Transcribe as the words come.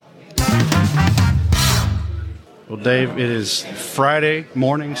Well, Dave, it is Friday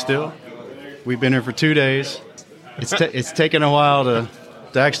morning still. We've been here for 2 days. It's taken a while to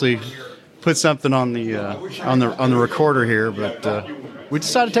actually put something on the recorder here, but we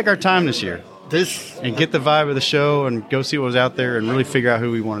decided to take our time this year and get the vibe of the show and go see what was out there and really figure out who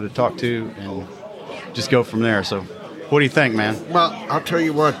we wanted to talk to and just go from there. So, what do you think, man? Well, I'll tell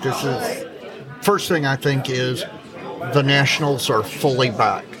you what. This is first thing I think is the Nationals are fully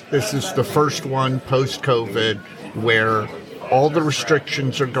back. This is the first one post-COVID where all the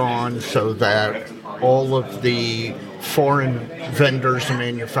restrictions are gone, so that all of the foreign vendors and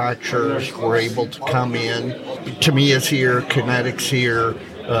manufacturers were able to come in. Tamiya's here, Kinetic's here,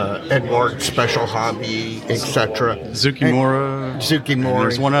 Edward Special Hobby, etc. Zukimura.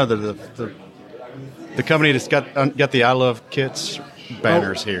 There's one other, the company that's got the I Love Kits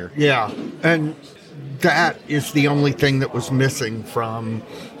banners here. Yeah, and that is the only thing that was missing from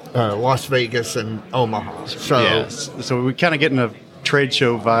Las Vegas and Omaha. So we're kind of getting a trade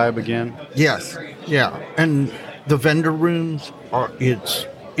show vibe again. Yes, yeah, and the vendor rooms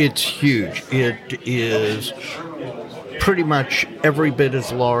it's huge. It is pretty much every bit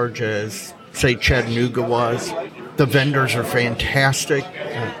as large as, say, Chattanooga was. The vendors are fantastic,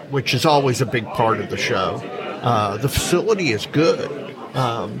 which is always a big part of the show. The facility is good.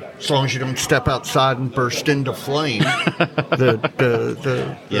 As long as you don't step outside and burst into flame.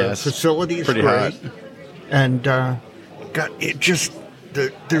 The facility is pretty great. hot. And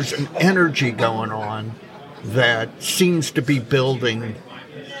there's an energy going on that seems to be building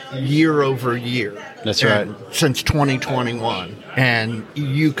year over year. That's right. Since 2021. And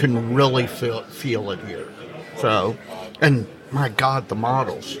you can really feel it here. So, and my God, the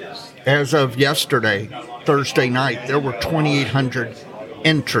models. As of yesterday, Thursday night, there were 2,800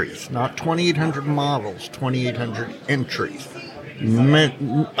 entries. Not 2,800 models, 2,800 entries.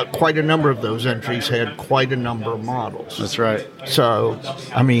 Quite a number of those entries had quite a number of models. That's right. So,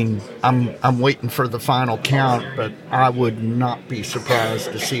 I mean, I'm waiting for the final count, but I would not be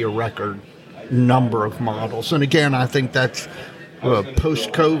surprised to see a record number of models. And again, I think that's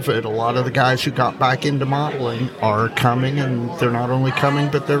post-COVID. A lot of the guys who got back into modeling are coming, and they're not only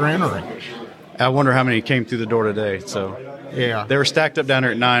coming, but they're entering. I wonder how many came through the door today. So, yeah, they were stacked up down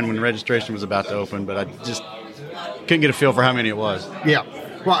there at 9 when registration was about to open, but I just couldn't get a feel for how many it was. Yeah.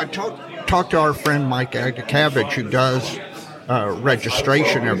 Well, I talked to our friend Mike Agdakavich, who does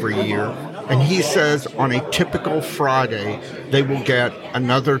registration every year, and he says on a typical Friday, they will get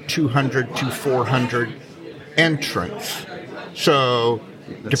another 200 to 400 entrants. So,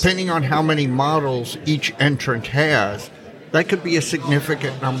 depending on how many models each entrant has, that could be a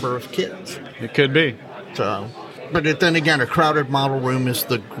significant number of kids. It could be. So, but then again, a crowded model room is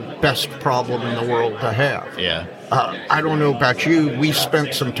the best problem in the world to have. Yeah. I don't know about you. We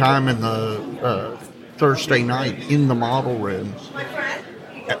spent some time in the Thursday night in the model room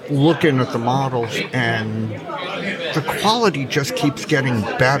looking at the models, and the quality just keeps getting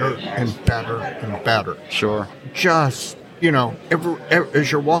better and better and better. Sure. Just,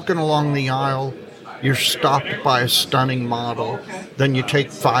 as you're walking along the aisle, you're stopped by a stunning model. Then you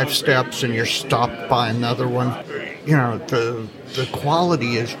take 5 steps and you're stopped by another one. The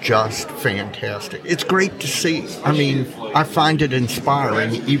quality is just fantastic. It's great to see. I mean, I find it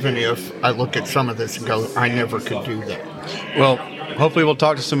inspiring, even if I look at some of this and go, I never could do that. Well, hopefully we'll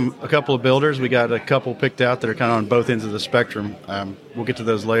talk to a couple of builders. We got a couple picked out that are kind of on both ends of the spectrum. We'll get to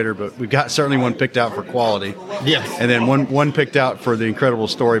those later, but we've got certainly one picked out for quality. Yes. And then one picked out for the incredible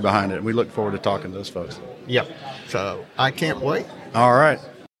story behind it. We look forward to talking to those folks. Yep. So I can't wait. All right.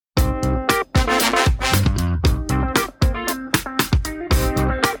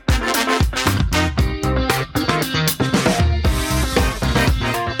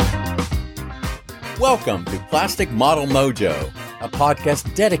 Welcome to Plastic Model Mojo, a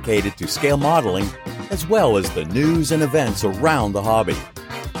podcast dedicated to scale modeling, as well as the news and events around the hobby.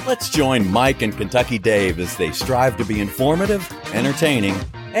 Let's join Mike and Kentucky Dave as they strive to be informative, entertaining,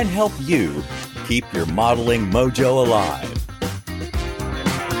 and help you keep your modeling mojo alive.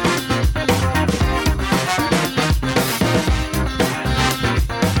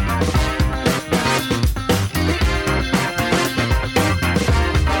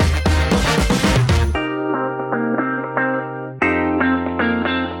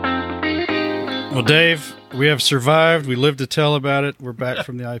 Well, Dave, we have survived. We lived to tell about it. We're back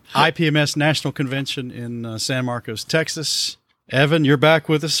from the IPMS National Convention in San Marcos, Texas. Evan, you're back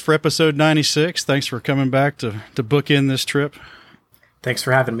with us for episode 96. Thanks for coming back to book in this trip. Thanks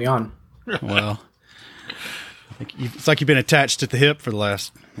for having me on. Well, it's like you've been attached at the hip for the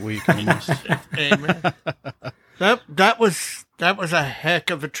last week almost. Amen. That was a heck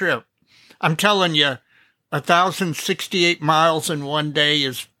of a trip. I'm telling you, 1,068 miles in one day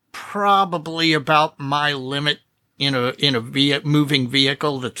is probably about my limit in a moving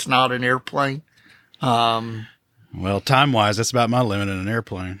vehicle that's not an airplane. Well, time-wise, that's about my limit in an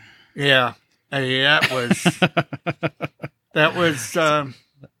airplane. Yeah. That was a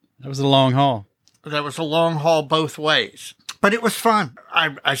long haul. That was a long haul both ways. But it was fun.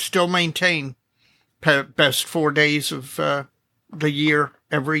 I still maintain best 4 days of the year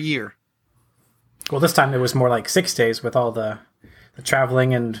every year. Well, this time it was more like 6 days with all the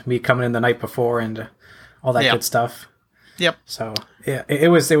traveling and me coming in the night before and all that good stuff. Yep. So yeah, it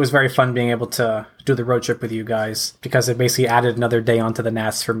was very fun being able to do the road trip with you guys because it basically added another day onto the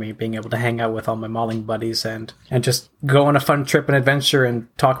Nats for me, being able to hang out with all my modeling buddies and just go on a fun trip and adventure and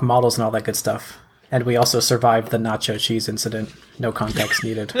talk models and all that good stuff. And we also survived the nacho cheese incident. No context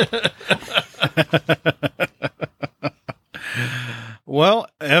needed. Well,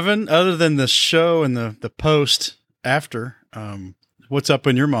 Evan, other than the show and the post after, what's up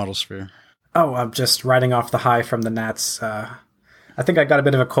in your model sphere? Oh, I'm just riding off the high from the Nats. I think I got a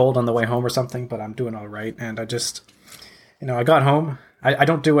bit of a cold on the way home or something, but I'm doing all right. And I just, I got home. I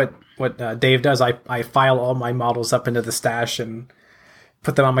don't do what Dave does. I file all my models up into the stash and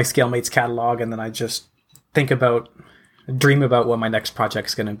put them on my ScaleMates catalog, and then I just dream about what my next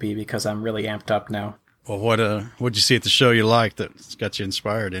project's going to be because I'm really amped up now. Well, what'd you see at the show you liked that's got you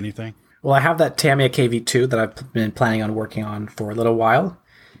inspired? Anything? Well, I have that Tamiya KV2 that I've been planning on working on for a little while.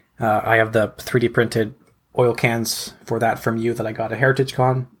 I have the 3D printed oil cans for that from you that I got at Heritage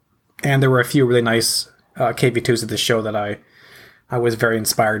Con. And there were a few really nice KV2s at the show that I was very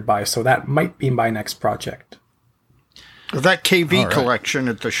inspired by. So that might be my next project. That KV collection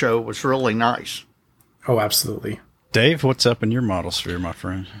at the show was really nice. Oh, absolutely. Dave, what's up in your model sphere, my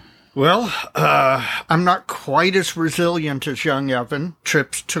friend? Well, I'm not quite as resilient as young Evan.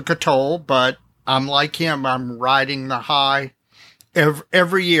 Trips took a toll, but I'm like him. I'm riding the high.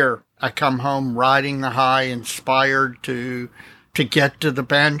 Every year I come home riding the high, inspired to get to the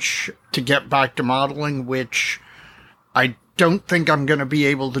bench, to get back to modeling, which I don't think I'm going to be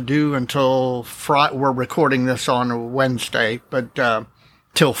able to do until Friday. We're recording this on a Wednesday, but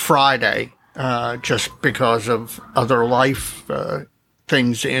till Friday, just because of other life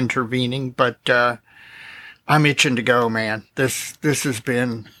things intervening. But I'm itching to go, man. This has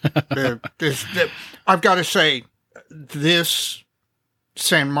been I've got to say, this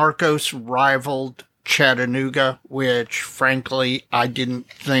San Marcos rivaled Chattanooga, which frankly I didn't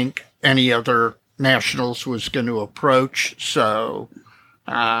think any other nationals was going to approach. So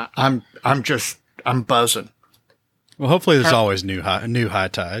I'm buzzing. Well, hopefully there's always new high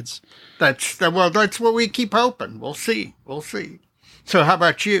tides. That's what we keep hoping. We'll see. So how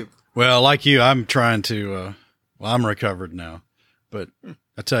about you? Well, like you, I'm trying to. I'm recovered now, but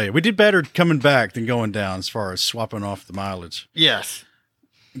I tell you, we did better coming back than going down as far as swapping off the mileage. Yes.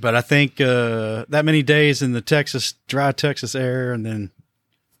 But I think that many days in the dry Texas air and then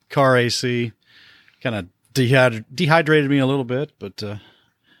car AC kind of dehydrated me a little bit, but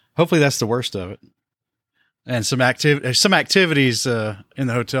hopefully that's the worst of it. And some activities in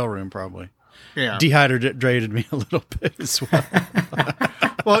the hotel room probably dehydrated me a little bit as well.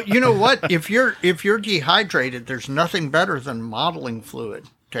 Well, you know what? If you're dehydrated, there's nothing better than modeling fluid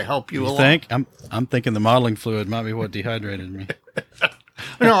to help you along. Think? I'm thinking the modeling fluid might be what dehydrated me.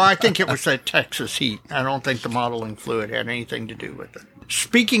 No, I think it was that Texas heat. I don't think the modeling fluid had anything to do with it.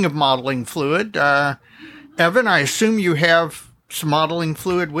 Speaking of modeling fluid, Evan, I assume you have some modeling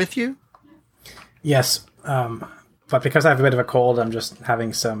fluid with you? Yes, but because I have a bit of a cold, I'm just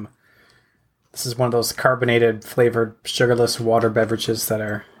having some. This is one of those carbonated, flavored, sugarless water beverages that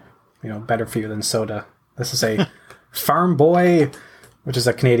are, better for you than soda. This is a Farm Boy, which is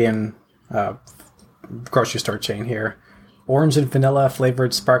a Canadian grocery store chain here. Orange and vanilla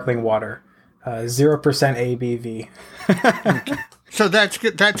flavored sparkling water, 0% ABV. Okay. So that's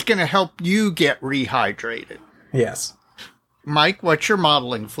going to help you get rehydrated. Yes. Mike, what's your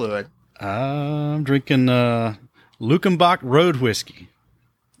modeling fluid? I'm drinking Luckenbach Road Whiskey.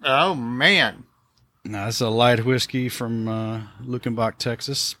 Oh, man. Now, this is a light whiskey from Luckenbach,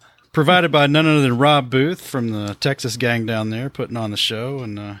 Texas. Provided by none other than Rob Booth from the Texas gang down there putting on the show.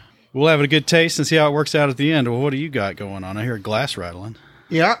 And we'll have a good taste and see how it works out at the end. Well, what do you got going on? I hear glass rattling.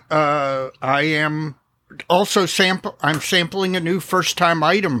 Yeah, I am also I'm sampling a new first-time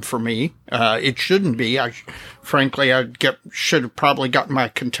item for me. It shouldn't be. Frankly, should have probably gotten my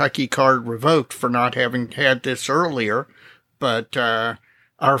Kentucky card revoked for not having had this earlier. But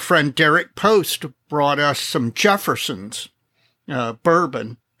our friend Derek Post brought us some Jefferson's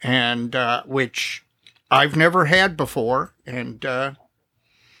bourbon, and which I've never had before, and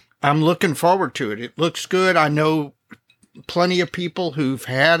I'm looking forward to it. It looks good. I know plenty of people who've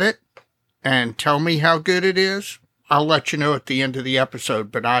had it and tell me how good it is. I'll let you know at the end of the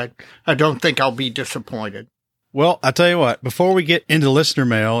episode, but I don't think I'll be disappointed. Well, I tell you what, before we get into listener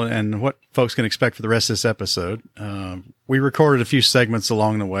mail and what folks can expect for the rest of this episode, we recorded a few segments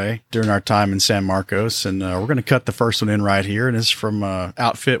along the way during our time in San Marcos, and we're going to cut the first one in right here. And it's from an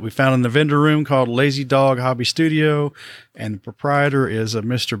outfit we found in the vendor room called Lazy Dog Hobby Studio, and the proprietor is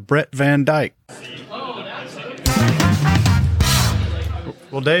Mr. Brett Van Dyke.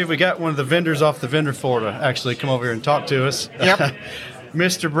 Well, Dave, we got one of the vendors off the vendor floor to actually come over here and talk to us. Yep.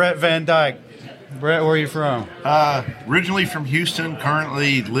 Mr. Brett Van Dyke. Brett, where are you from? Originally from Houston,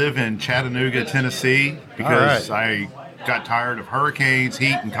 currently live in Chattanooga, Tennessee, because I got tired of hurricanes,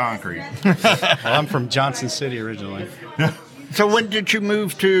 heat, and concrete. Well, I'm from Johnson City originally. So when did you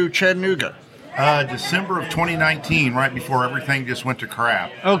move to Chattanooga? December of 2019, right before everything just went to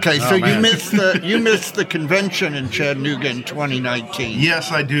crap. Okay, so man. you missed the convention in Chattanooga in 2019.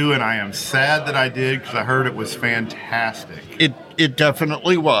 Yes, I do, and I am sad that I did because I heard it was fantastic. It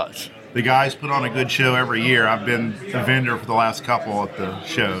definitely was. The guys put on a good show every year. I've been a vendor for the last couple at the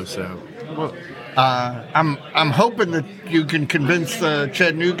show, so. Well, I'm hoping that you can convince the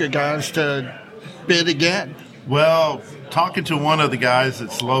Chattanooga guys to bid again. Well, talking to one of the guys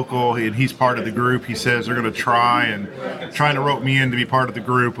that's local, and he's part of the group, he says they're going to trying to rope me in to be part of the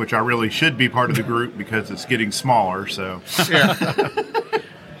group, which I really should be part of the group because it's getting smaller. So. Yeah.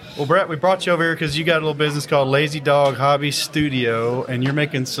 Well, Brett, we brought you over here because you got a little business called Lazy Dog Hobby Studio, and you're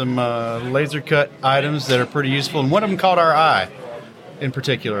making some laser cut items that are pretty useful. And one of them caught our eye in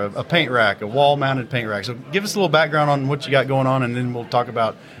particular, a paint rack, a wall-mounted paint rack. So give us a little background on what you got going on, and then we'll talk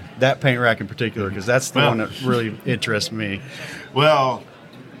about that paint rack in particular because that's the one that really interests me. Well,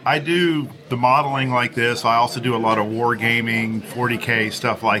 I do the modeling like this. I also do a lot of wargaming, 40K,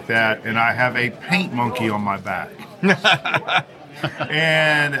 stuff like that, and I have a paint monkey on my back.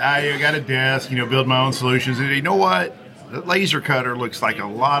 And I got a desk, build my own solutions. And you know what? The laser cutter looks like a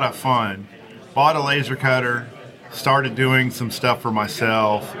lot of fun. Bought a laser cutter, started doing some stuff for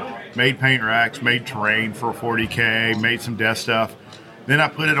myself, made paint racks, made terrain for 40K, made some desk stuff. Then I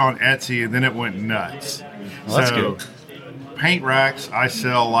put it on Etsy, and then it went nuts. Well, that's good. Paint racks I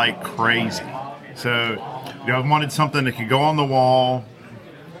sell like crazy. So I wanted something that could go on the wall,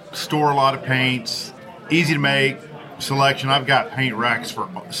 store a lot of paints, easy to make. Selection. I've got paint racks for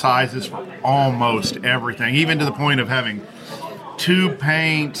sizes for almost everything, even to the point of having tube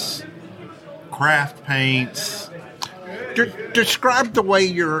paints, craft paints. Describe the way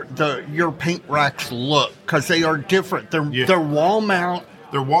your paint racks look, because they are different. They're wall mount.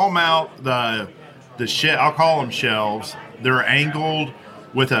 They're wall mount. The I'll call them shelves. They're angled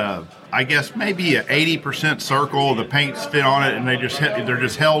with I guess maybe an 80% circle. The paints fit on it, and they're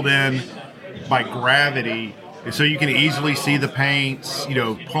just held in by gravity. So you can easily see the paints,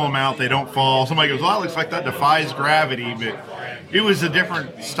 pull them out, they don't fall. Somebody goes, well, it looks like that defies gravity, but it was a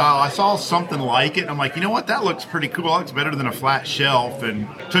different style. I saw something like it, and I'm like, you know what, that looks pretty cool. That looks better than a flat shelf, and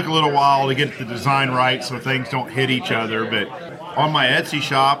took a little while to get the design right so things don't hit each other. But on my Etsy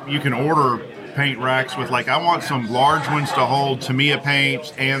shop, you can order paint racks with, I want some large ones to hold Tamiya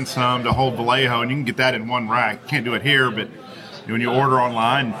paints and some to hold Vallejo, and you can get that in one rack. You can't do it here, but when you order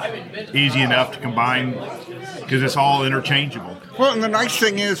online, easy enough to combine because it's all interchangeable. Well, and the nice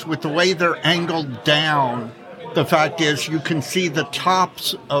thing is with the way they're angled down, the fact is you can see the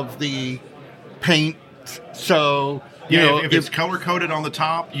tops of the paint. So, if it's color-coded on the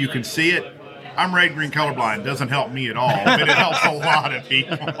top, you can see it. I'm red green colorblind. Doesn't help me at all, but it helps a lot of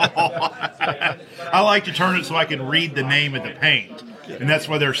people. I like to turn it so I can read the name of the paint, and that's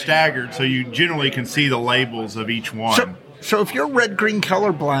why they're staggered, so you generally can see the labels of each one. So if you're red-green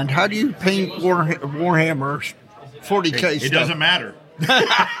colorblind, how do you paint Warhammer 40K stuff? It doesn't matter.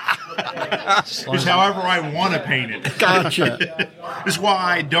 It's however I want to paint it. Gotcha. It's why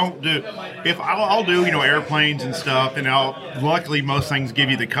I don't do. If I'll do airplanes and stuff, and luckily most things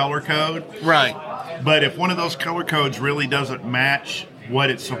give you the color code. Right. But if one of those color codes really doesn't match what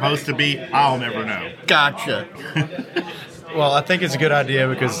it's supposed to be, I'll never know. Gotcha. Well, I think it's a good idea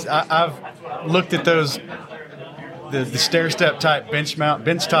because I've looked at those. The stair-step type bench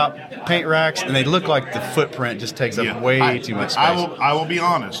top paint racks, and they look like the footprint just takes up way too much space. I will be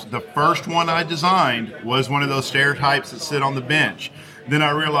honest. The first one I designed was one of those stair types that sit on the bench. Then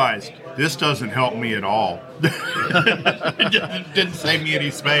I realized this doesn't help me at all. It didn't save me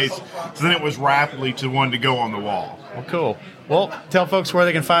any space. So then it was rapidly to one to go on the wall. Well, cool. Well, tell folks where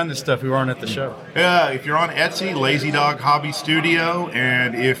they can find this stuff who aren't at the show. If you're on Etsy, Lazy Dog Hobby Studio,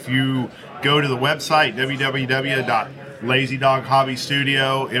 and if you go to the website, Lazy Dog Hobby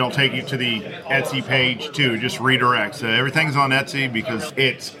Studio. It'll take you to the Etsy page too. Just redirect. So everything's on Etsy because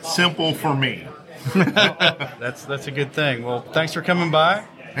it's simple for me. That's a good thing. Well, thanks for coming by.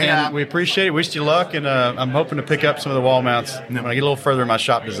 Yeah. And we appreciate it. Wish you luck, and I'm hoping to pick up some of the wall mounts when I get a little further in my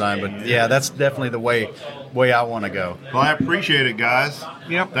shop design. But yeah, that's definitely the way I want to go. Well, I appreciate it, guys.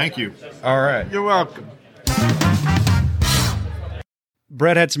 Yep. Thank you. All right. You're welcome.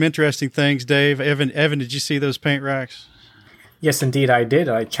 Brett had some interesting things. Dave, Evan, did you see those paint racks? Yes, indeed, I did.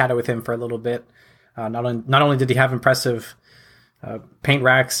 I chatted with him for a little bit. Not only did he have impressive paint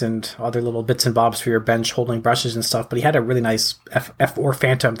racks and other little bits and bobs for your bench holding brushes and stuff, but he had a really nice F4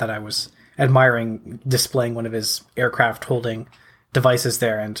 Phantom that I was admiring, displaying one of his aircraft holding devices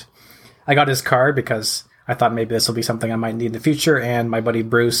there. And I got his card because I thought maybe this will be something I might need in the future. And my buddy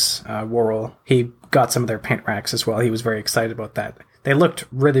Bruce Worrell, he got some of their paint racks as well. He was very excited about that. They looked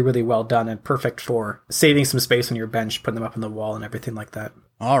really, really well done and perfect for saving some space on your bench, putting them up on the wall and everything like that.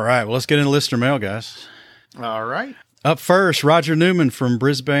 All right. Well, let's get into listener mail, guys. All right. Up first, Roger Newman from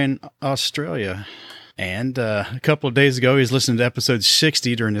Brisbane, Australia. And a couple of days ago, he was listening to episode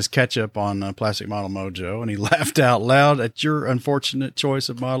 60 during his catch-up on Plastic Model Mojo, and he laughed out loud at your unfortunate choice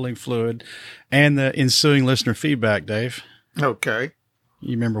of modeling fluid and the ensuing listener feedback, Dave. Okay.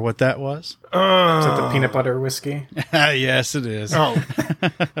 You remember what that was? Is that the peanut butter whiskey? Yes, it is. Oh.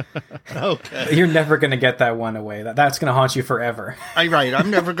 Okay. You're never going to get that one away. That's going to haunt you forever. Right. I'm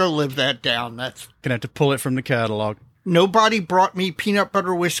never going to live that down. That's Gonna have to pull it from the catalog. Nobody brought me peanut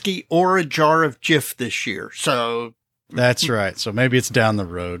butter whiskey or a jar of Jif this year. So That's right. So maybe it's down the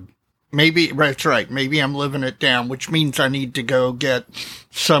road. maybe that's right. Maybe I'm living it down, which means I need to go get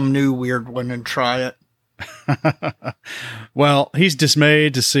some new weird one and try it. Well, he's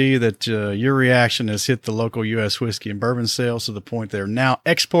dismayed to see that your reaction has hit the local U.S. whiskey and bourbon sales to the point they're now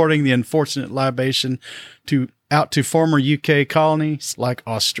exporting the unfortunate libation out to former U.K. colonies like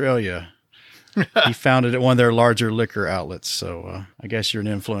Australia. He found it at one of their larger liquor outlets. So I guess you're an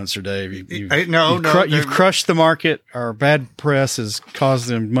influencer, Dave. You've crushed the market. Our bad press has caused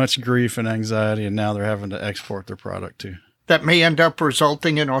them much grief and anxiety, and now they're having to export their product too. That may end up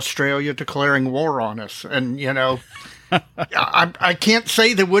resulting in Australia declaring war on us. And, I can't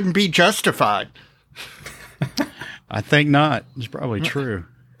say that wouldn't be justified. I think not. It's probably true.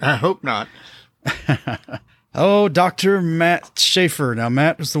 I hope not. Oh, Dr. Matt Schaefer. Now,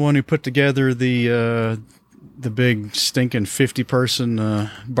 Matt was the one who put together the big stinking 50-person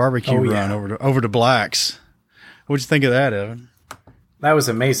barbecue run over to Black's. What'd you think of that, Evan? That was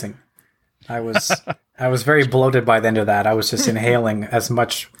amazing. I was very bloated by the end of that. I was just inhaling as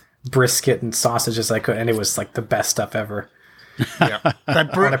much brisket and sausage as I could, and it was like the best stuff ever. Yeah, And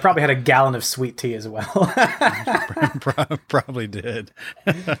I probably had a gallon of sweet tea as well. Probably did.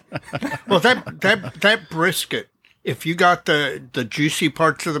 Well, that brisket, if you got the juicy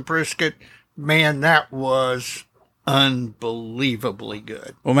parts of the brisket, man, that was unbelievably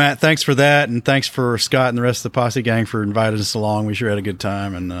good. Well, Matt, thanks for that, and thanks for Scott and the rest of the Posse gang for inviting us along. We sure had a good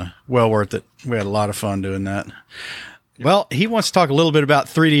time, and well worth it. We had a lot of fun doing that. Well, he wants to talk a little bit about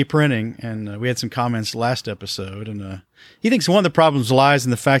 3D printing, and we had some comments last episode, and he thinks one of the problems lies in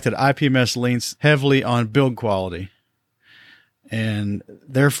the fact that IPMS leans heavily on build quality. And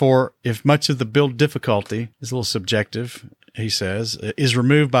therefore, if much of the build difficulty is a little subjective, he says, is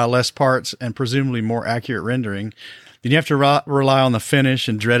removed by less parts and presumably more accurate rendering, then you have to rely on the finish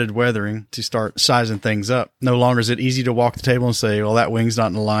and dreaded weathering to start sizing things up. No longer is it easy to walk the table and say, well, that wing's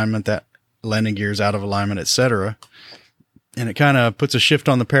not in alignment, that landing gear's out of alignment, etc. And it kind of puts a shift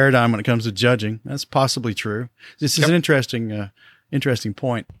on the paradigm when it comes to judging. That's possibly true. This is an interesting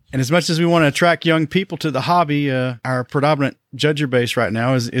point. And as much as we want to attract young people to the hobby, our predominant judger base right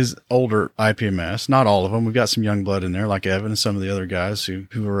now is older IPMS. Not all of them. We've got some young blood in there, like Evan and some of the other guys who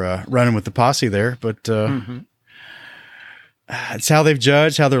are running with the posse there. But it's how they've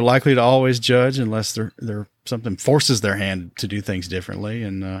judged, how they're likely to always judge, unless they're something forces their hand to do things differently.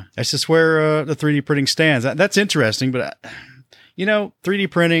 And that's just where the 3D printing stands. That's interesting. But 3D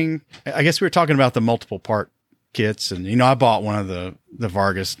printing. I guess we were talking about the multiple part kits, and I bought one of the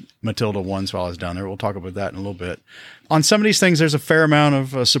Vargas Matilda ones while I was down there. We'll talk about that in a little bit. On some of these things, there's a fair amount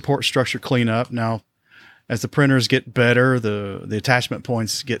of support structure cleanup. Now, as the printers get better, the attachment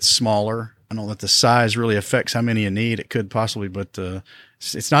points get smaller. I don't know that the size really affects how many you need. It could possibly, but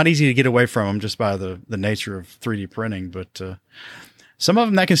it's not easy to get away from them just by the nature of 3D printing. But some of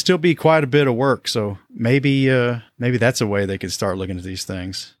them, that can still be quite a bit of work. So maybe that's a way they could start looking at these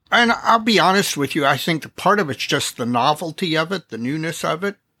things. And I'll be honest with you, I think part of it's just the novelty of it, the newness of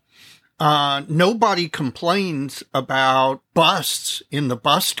it. Nobody complains about busts in the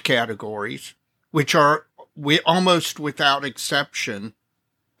bust categories, which are almost without exception,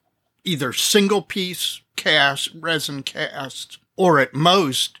 either single piece cast, resin cast, or at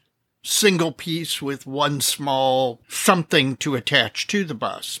most single piece with one small something to attach to the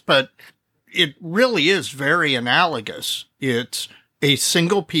bus. But it really is very analogous. It's a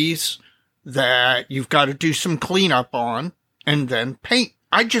single piece that you've got to do some cleanup on and then paint.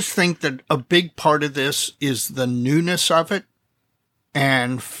 I just think that a big part of this is the newness of it.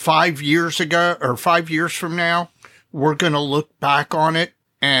 And 5 years ago, or 5 years from now, we're going to look back on it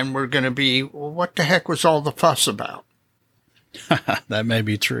and we're going to be, well, what the heck was all the fuss about? That may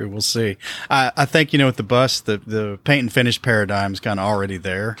be true. We'll see. I think, with the bus, the paint and finish paradigm is kind of already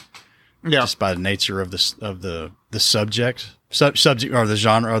there. Yeah. Just by the nature of the subject or the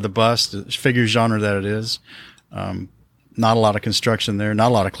genre of the bus, the figure genre that it is. Not a lot of construction there,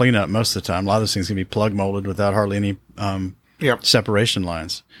 not a lot of cleanup most of the time. A lot of those things can be plug molded without hardly any separation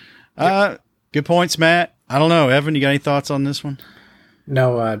lines. Good points, Matt. I don't know. Evan, you got any thoughts on this one?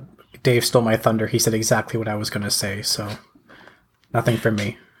 No, Dave stole my thunder. He said exactly what I was going to say, so nothing from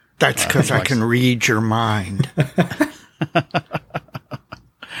me. That's because I can read your mind.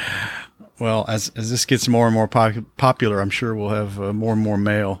 Well, as this gets more and more popular, I'm sure we'll have more and more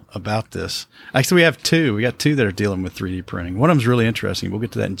mail about this. Actually, we have two. We got two that are dealing with 3D printing. One of them's really interesting. We'll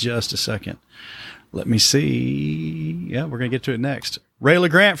get to that in just a second. Let me see. Yeah, we're going to get to it next. Ray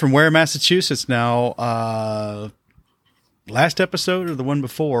LeGrant from Ware, Massachusetts. Now, last episode or the one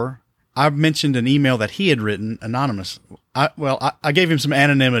before, I mentioned an email that he had written anonymous. I gave him some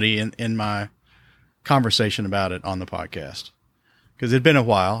anonymity in my conversation about it on the podcast because it'd been a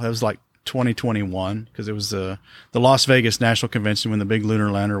while. It was like 2021 because it was the Las Vegas National Convention when the big lunar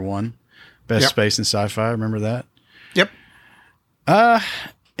lander won Best Space and Sci-Fi. Remember that? Yep.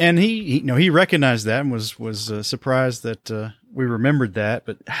 And he recognized that and was surprised that we remembered that.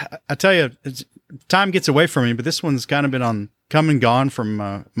 But I tell you, time gets away from me. But this one's kind of been come and gone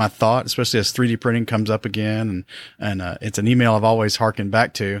from my thought, especially as 3D printing comes up again, and it's an email I've always harkened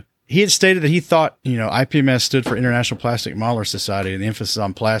back to. He had stated that he thought, IPMS stood for International Plastic Modeler Society and the emphasis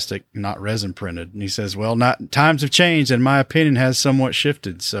on plastic, not resin printed. And he says, well, times have changed and my opinion has somewhat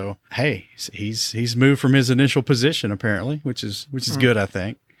shifted. So, hey, he's moved from his initial position apparently, which is good, I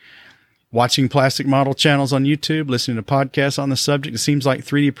think. Watching plastic model channels on YouTube, listening to podcasts on the subject, it seems like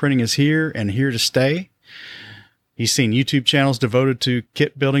 3D printing is here and here to stay. He's seen YouTube channels devoted to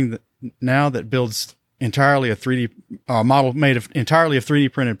kit building now that builds entirely a 3D model made entirely of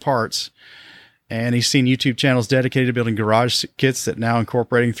 3D printed parts. And he's seen YouTube channels dedicated to building garage kits that now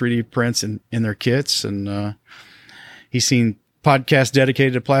incorporating 3D prints in their kits. And he's seen podcasts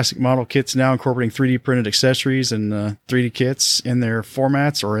dedicated to plastic model kits now incorporating 3D printed accessories and 3D kits in their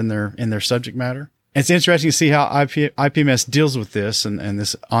formats or in their subject matter. It's interesting to see how IPMS deals with this and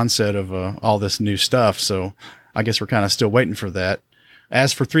this onset of all this new stuff. So I guess we're kind of still waiting for that.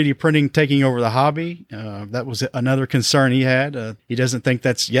 As for 3D printing taking over the hobby, that was another concern he had. He doesn't think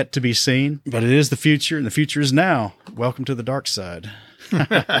that's yet to be seen, but it is the future, and the future is now. Welcome to the dark side.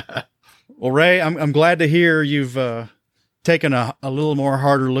 Well, Ray, I'm glad to hear you've taken a little more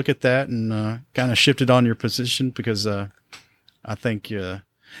harder look at that and kind of shifted on your position because I think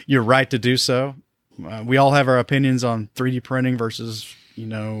you're right to do so. We all have our opinions on 3D printing versus,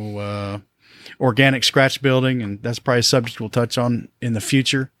 organic scratch building, and that's probably a subject we'll touch on in the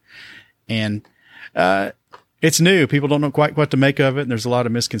future. And it's new. People don't know quite what to make of it, and there's a lot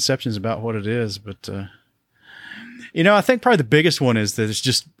of misconceptions about what it is. But, I think probably the biggest one is that it's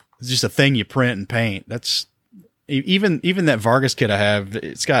just a thing you print and paint. That's even that Vargas kit I have,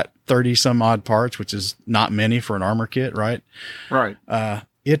 it's got 30 some odd parts, which is not many for an armor kit, right? Right.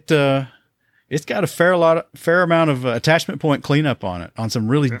 It's got a fair amount of attachment point cleanup on it, on some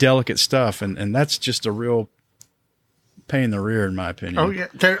really delicate stuff, and that's just a real pain in the rear, in my opinion. Oh yeah,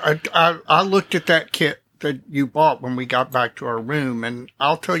 I looked at that kit that you bought when we got back to our room, and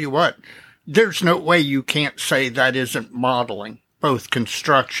I'll tell you what, there's no way you can't say that isn't modeling, both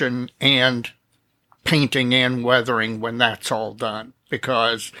construction and painting and weathering when that's all done,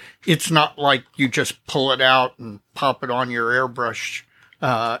 because it's not like you just pull it out and pop it on your airbrush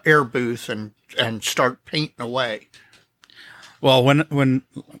air booth and start painting away. Well, when I'm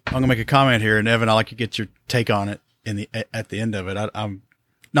gonna make a comment here, and Evan, I'd like to get your take on it at the end of it. I'm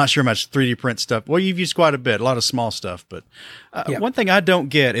not sure much 3D print stuff. Well, you've used quite a bit, a lot of small stuff, but one thing I don't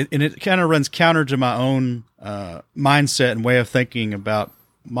get, and it kind of runs counter to my own mindset and way of thinking about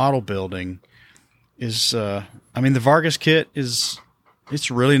model building, is the Vargas kit it's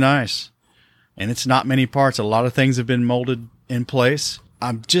really nice, and it's not many parts. A lot of things have been molded in place.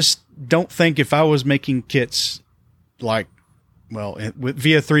 I just don't think if I was making kits via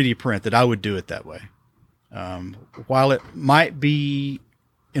 3D print that I would do it that way. While it might be,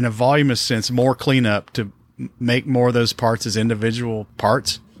 in a voluminous sense, more cleanup to make more of those parts as individual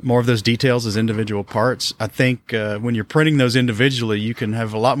parts, more of those details as individual parts, I think when you're printing those individually, you can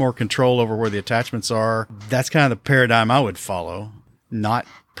have a lot more control over where the attachments are. That's kind of the paradigm I would follow. Not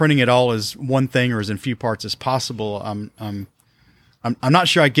printing it all as one thing or as in few parts as possible. I'm not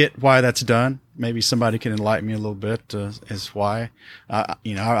sure I get why that's done. Maybe somebody can enlighten me a little bit as why.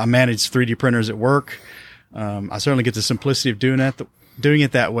 I manage 3D printers at work. I certainly get the simplicity of doing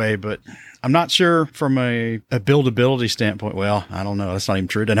it that way, but I'm not sure from a buildability standpoint. Well, I don't know. That's not even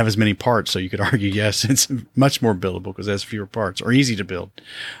true. It doesn't have as many parts, so you could argue, yes, it's much more buildable because it has fewer parts or easy to build.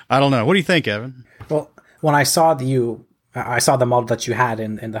 I don't know. What do you think, Evan? Well, when I saw I saw the model that you had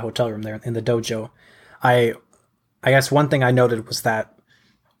in the hotel room there in the dojo, I guess one thing I noted was that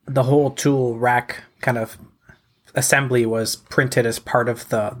the whole tool rack kind of assembly was printed as part of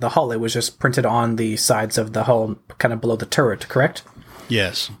the hull. It was just printed on the sides of the hull, kind of below the turret, correct?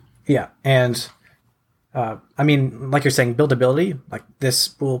 Yes. Yeah, and I mean, like you're saying, buildability, like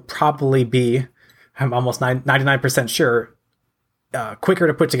this will probably be, I'm almost 99% sure, quicker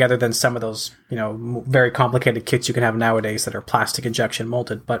to put together than some of those, very complicated kits you can have nowadays that are plastic injection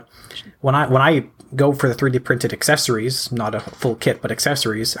molded. But when I go for the 3D printed accessories, not a full kit, but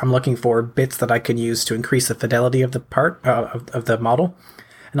accessories, I'm looking for bits that I can use to increase the fidelity of the part of the model,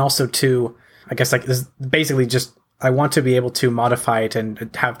 and also to, I guess, like this, basically just I want to be able to modify it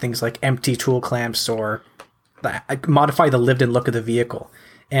and have things like empty tool clamps or modify the lived-in look of the vehicle.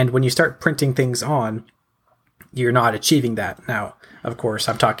 And when you start printing things on, you're not achieving that. Now, of course,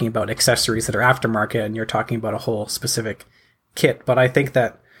 I'm talking about accessories that are aftermarket, and you're talking about a whole specific kit. But I think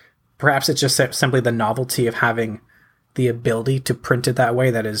that perhaps it's just simply the novelty of having the ability to print it that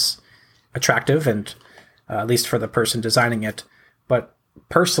way that is attractive, and at least for the person designing it. But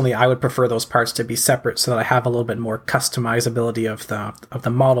personally, I would prefer those parts to be separate so that I have a little bit more customizability of the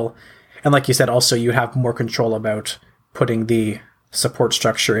model. And like you said, also you have more control about putting the support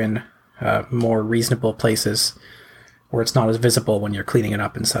structure in more reasonable places where it's not as visible when you're cleaning it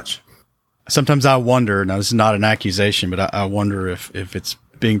up and such. Sometimes I wonder, now this is not an accusation, but I wonder if it's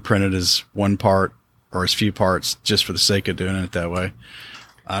being printed as one part or as few parts just for the sake of doing it that way.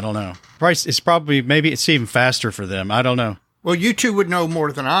 I don't know. Maybe it's even faster for them. I don't know. Well, you two would know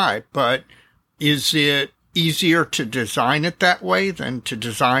more than I, but is it easier to design it that way than to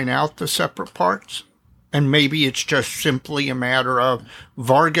design out the separate parts? And maybe it's just simply a matter of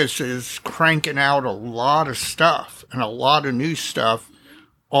Vargas is cranking out a lot of stuff and a lot of new stuff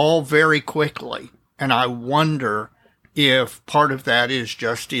all very quickly. And I wonder if part of that is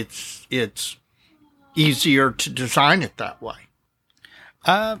just it's easier to design it that way.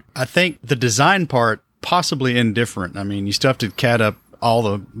 I think the design part, possibly indifferent. I mean, you still have to CAD up all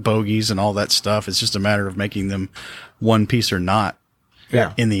the bogies and all that stuff. It's just a matter of making them one piece or not.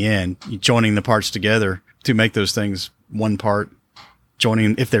 Yeah. In the end, joining the parts together to make those things one part,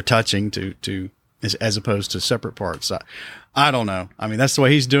 joining if they're touching as opposed to separate parts. I don't know. I mean, that's the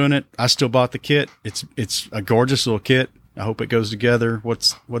way he's doing it. I still bought the kit. It's a gorgeous little kit. I hope it goes together.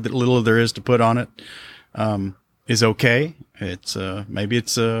 What little there is to put on it is okay. It's maybe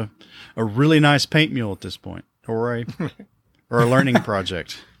it's a really nice paint mule at this point, or a learning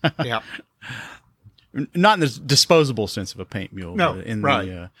project. Yeah. Not in the disposable sense of a paint mule, no, but in right.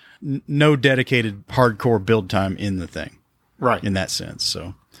 the no dedicated hardcore build time in the thing, right? In that sense.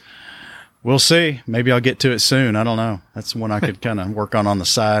 So we'll see. Maybe I'll get to it soon. I don't know. That's one I could kind of work on the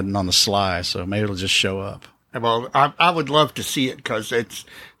side and on the sly. So maybe it'll just show up. Well, I would love to see it because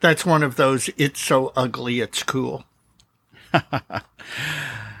that's one of those. It's so ugly, it's cool.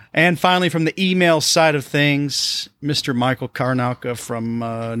 And finally, from the email side of things, Mr. Michael Karnauka from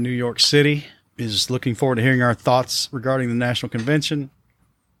New York City is looking forward to hearing our thoughts regarding the National Convention.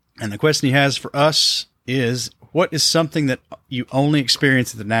 And the question he has for us is, what is something that you only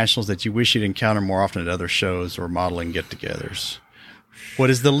experience at the Nationals that you wish you'd encounter more often at other shows or modeling get-togethers?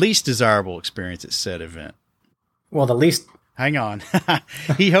 What is the least desirable experience at said event? Well, the least... Hang on.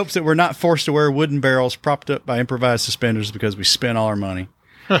 He hopes that we're not forced to wear wooden barrels propped up by improvised suspenders because we spent all our money.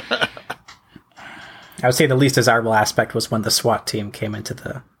 I would say the least desirable aspect was when the SWAT team came into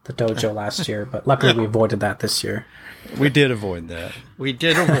the dojo last year, but luckily we avoided that this year. We did avoid that. We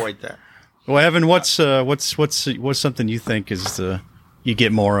did avoid that. Well, Evan, what's something you think is you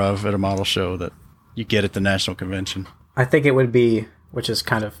get more of at a model show that you get at the National Convention? I think it would be, which is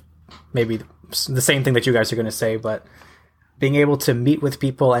kind of maybe the same thing that you guys are going to say, but being able to meet with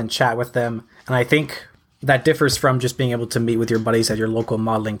people and chat with them. And I think that differs from just being able to meet with your buddies at your local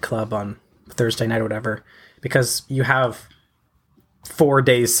modeling club on Thursday night or whatever, because you have 4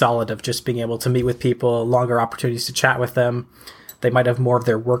 days solid of just being able to meet with people, longer opportunities to chat with them. They might have more of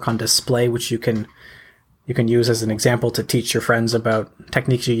their work on display, which you can use as an example to teach your friends about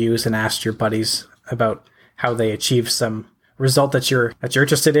techniques you use and ask your buddies about how they achieve some result that you're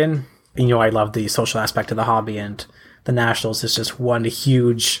interested in. And, I love the social aspect of the hobby, and the Nationals is just one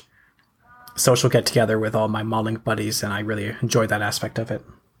huge social get together with all my modeling buddies, and I really enjoy that aspect of it.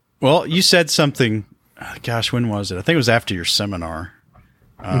 Well, you said something, gosh, when was it? I think it was after your seminar.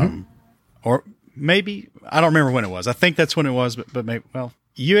 Or maybe, I don't remember when it was. I think that's when it was, but maybe, well,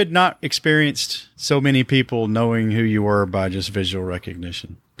 you had not experienced so many people knowing who you were by just visual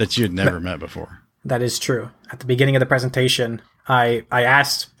recognition that you had never met before. That is true. At the beginning of the presentation, I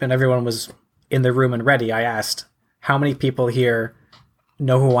asked, when everyone was in the room and ready, I asked, how many people here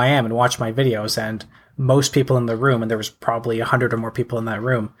know who I am and watch my videos? And most people in the room, and there was probably 100 or more people in that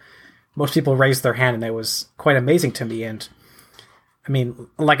room, most people raised their hand, and it was quite amazing to me. And I mean,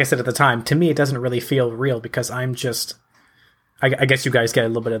 like I said at the time, to me, it doesn't really feel real because I'm just, I guess you guys get a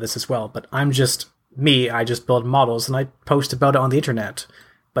little bit of this as well, but I'm just me. I just build models and I post about it on the internet.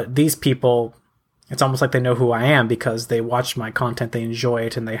 But these people, it's almost like they know who I am because they watch my content, they enjoy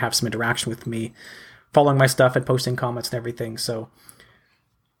it, and they have some interaction with me, following my stuff and posting comments and everything. So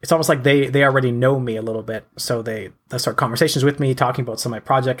it's almost like they already know me a little bit. So they'll start conversations with me, talking about some of my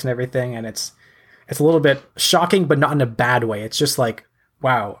projects and everything. And it's a little bit shocking, but not in a bad way. It's just like,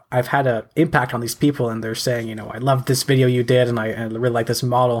 wow, I've had an impact on these people, and they're saying, I love this video you did, and I really like this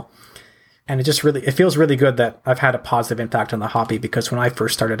model. And it feels really good that I've had a positive impact on the hobby, because when I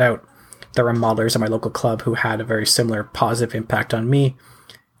first started out, there were modelers in my local club who had a very similar positive impact on me,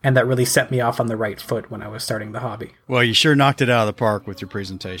 and that really set me off on the right foot when I was starting the hobby. Well, you sure knocked it out of the park with your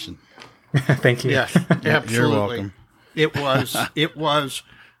presentation. Thank you. Yes, absolutely. You're welcome. It was.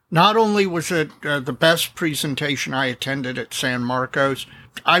 Not only was it the best presentation I attended at San Marcos,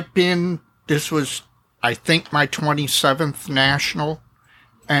 this was, I think, my 27th national.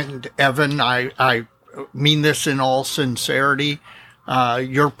 And Evan, I mean this in all sincerity,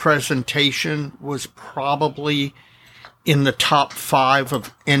 your presentation was probably in the top 5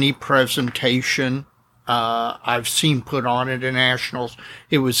 of any presentation I've seen put on at a nationals.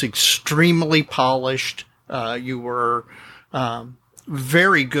 It was extremely polished. You were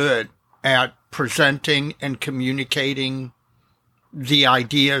very good at presenting and communicating the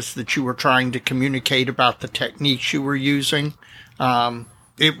ideas that you were trying to communicate about the techniques you were using.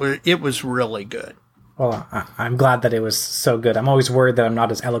 It was really good. Well, I'm glad that it was so good. I'm always worried that I'm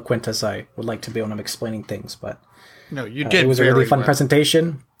not as eloquent as I would like to be when I'm explaining things, but no, you did. It was a really fun well.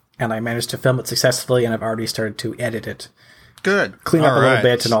 presentation, and I managed to film it successfully, and I've already started to edit it. Good. Clean up All a little right.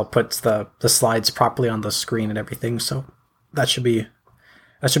 bit, and I'll put the slides properly on the screen and everything. So that should be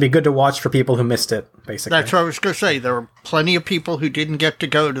good to watch for people who missed it, basically. That's what I was going to say. There were plenty of people who didn't get to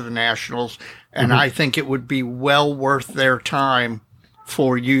go to the Nationals, and I think it would be well worth their time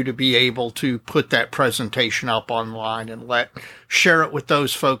for you to be able to put that presentation up online and share it with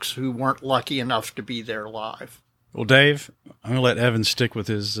those folks who weren't lucky enough to be there live. Well, Dave, I'm going to let Evan stick with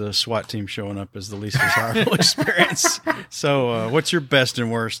his SWAT team showing up as the least desirable experience. So what's your best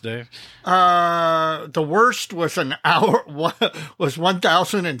and worst, Dave? The worst was was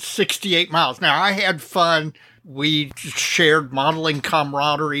 1,068 miles. Now, I had fun. We shared modeling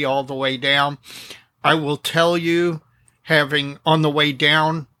camaraderie all the way down. I will tell you, having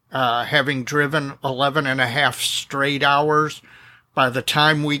driven 11 and a half straight hours, by the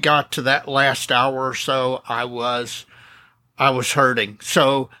time we got to that last hour or so, I was hurting.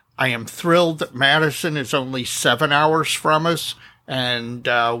 So I am thrilled that Madison is only 7 hours from us, and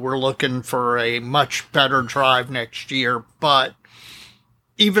we're looking for a much better drive next year. But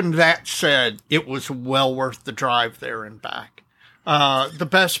even that said, it was well worth the drive there and back. The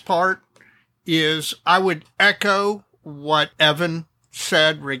best part is I would echo what Evan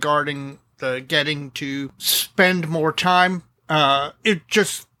said regarding the getting to spend more time. The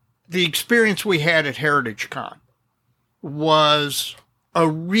experience we had at Heritage Con was a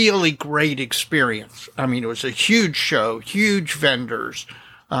really great experience. I mean, it was a huge show, huge vendors,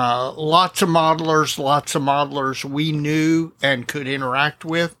 lots of modelers we knew and could interact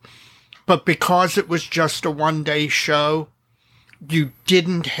with. But because it was just a one-day show, you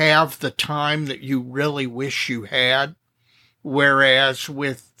didn't have the time that you really wish you had. Whereas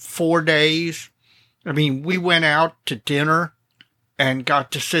with 4 days, I mean, we went out to dinner and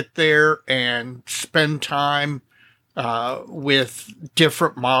got to sit there and spend time with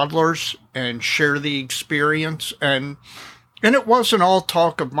different modelers and share the experience. And it wasn't all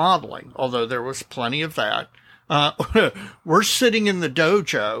talk of modeling, although there was plenty of that. We're sitting in the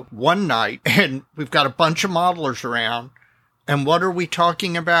dojo one night, and we've got a bunch of modelers around, And what are we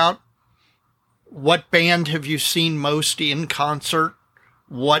talking about? What band have you seen most in concert?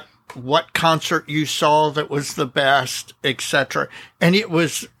 What concert you saw that was the best, etc. And it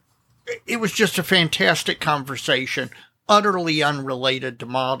was just a fantastic conversation, utterly unrelated to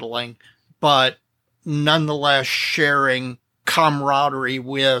modeling, but nonetheless sharing camaraderie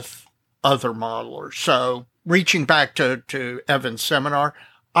with other modelers. So reaching back to Evan's seminar,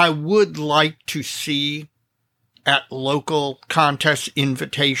 I would like to see at local contests,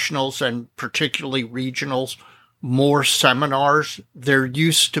 invitationals, and particularly regionals, more seminars. There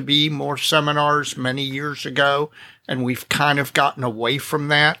used to be more seminars many years ago, and we've kind of gotten away from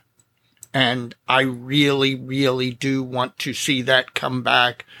that. And I really, really do want to see that come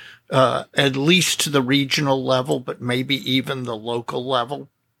back, at least to the regional level, but maybe even the local level.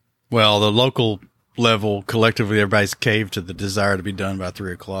 Well, the local level, collectively, everybody's caved to the desire to be done by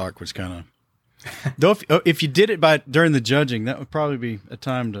 3:00, which kind of... Though if you did it during the judging, that would probably be a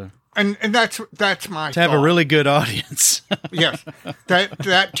time to... And that's my to have thought. a really good audience. Yes,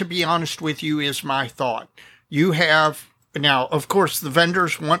 that to be honest with you is my thought. You have now, of course, the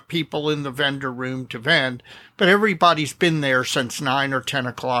vendors want people in the vendor room to vend, but everybody's been there since 9 or 10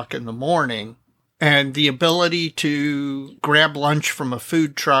 o'clock in the morning, and the ability to grab lunch from a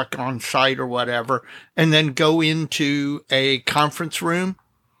food truck on site or whatever, and then go into a conference room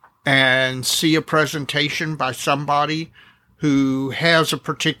and see a presentation by somebody who has a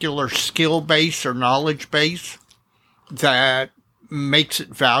particular skill base or knowledge base that makes it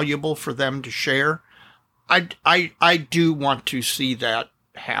valuable for them to share. I do want to see that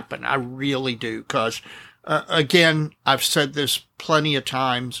happen. I really do. Because, again, I've said this plenty of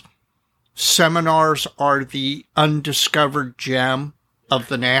times. Seminars are the undiscovered gem of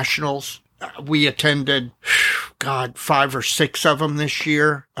the Nationals. We attended, 5 or 6 of them this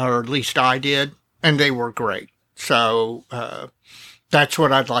year, or at least I did, and they were great. So that's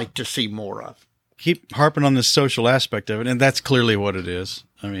what I'd like to see more of. Keep harping on the social aspect of it, and that's clearly what it is.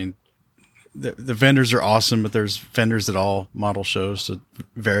 I mean, the vendors are awesome, but there's vendors at all model shows to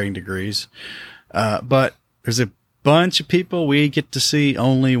varying degrees. But there's a bunch of people we get to see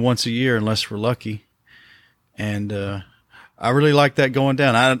only once a year, unless we're lucky. And I really like that going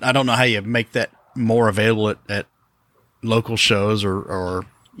down. I don't know how you make that more available at local shows or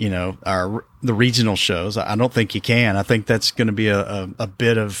the regional shows. I don't think you can. I think that's going to be a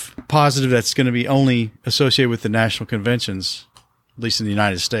bit of positive that's going to be only associated with the national conventions, at least in the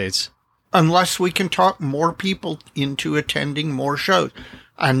United States. Unless we can talk more people into attending more shows.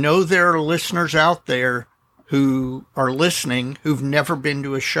 I know there are listeners out there who are listening who've never been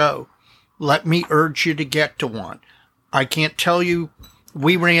to a show. Let me urge you to get to one. I can't tell you,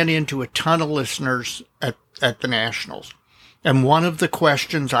 we ran into a ton of listeners at the Nationals. And one of the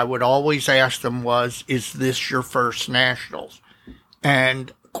questions I would always ask them was, is this your first Nationals?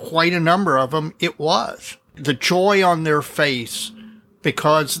 And quite a number of them, it was. The joy on their face,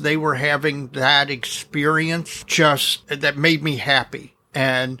 because they were having that experience, just that made me happy.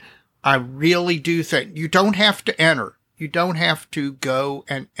 And I really do think you don't have to enter. You don't have to go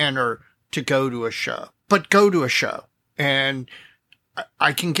and enter to go to a show, but go to a show. And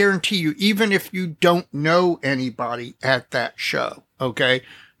I can guarantee you, even if you don't know anybody at that show, okay,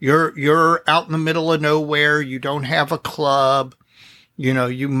 you're out in the middle of nowhere, you don't have a club,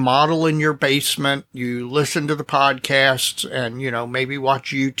 you model in your basement, you listen to the podcasts, and, maybe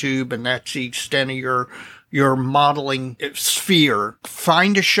watch YouTube, and that's the extent of your modeling sphere.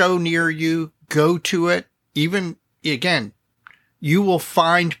 Find a show near you, go to it. Even, again, you will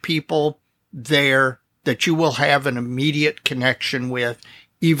find people there that you will have an immediate connection with,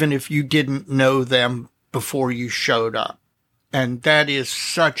 even if you didn't know them before you showed up. And that is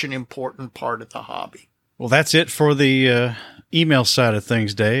such an important part of the hobby. Well, that's it for the email side of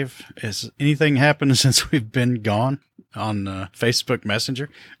things, Dave. Has anything happened since we've been gone on Facebook Messenger?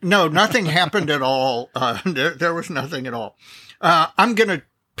 No, nothing happened at all. There was nothing at all. I'm going to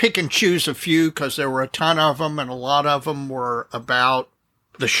pick and choose a few because there were a ton of them, and a lot of them were about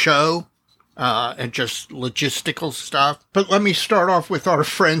the show. And just logistical stuff. But let me start off with our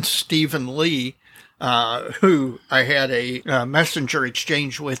friend Stephen Lee, who I had a messenger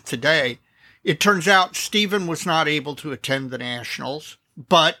exchange with today. It turns out Stephen was not able to attend the Nationals,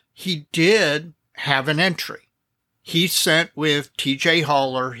 but he did have an entry. He sent with TJ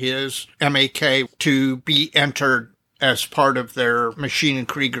Haller his MAK to be entered as part of their Machine and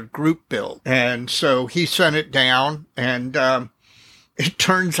Krieger group build. And so he sent it down, and it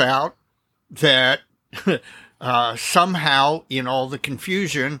turns out that somehow in all the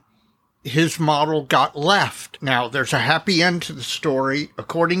confusion, his model got left. Now, there's a happy end to the story,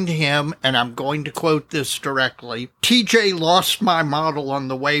 according to him, and I'm going to quote this directly. TJ lost my model on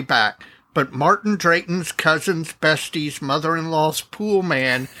the way back, but Martin Drayton's cousin's bestie's mother-in-law's pool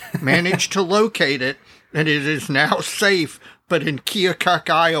man managed to locate it, and it is now safe, but in Keokuk,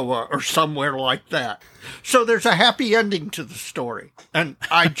 Iowa, or somewhere like that. So there's a happy ending to the story, and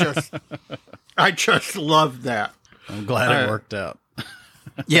I just love that. I'm glad it worked out.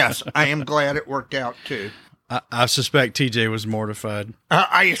 Yes, I am glad it worked out too. I suspect TJ was mortified.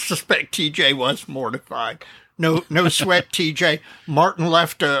 I suspect TJ was mortified. No sweat, TJ. Martin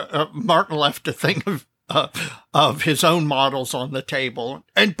left a thing of his own models on the table,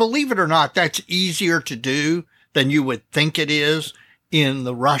 and believe it or not, that's easier to do than you would think it is in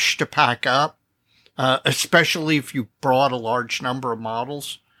the rush to pack up, especially if you brought a large number of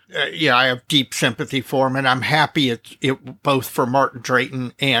models. Yeah, I have deep sympathy for him, and I'm happy it both for Martin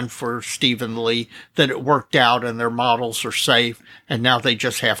Drayton and for Stephen Lee that it worked out and their models are safe, and now they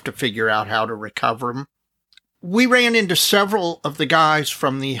just have to figure out how to recover them. We ran into several of the guys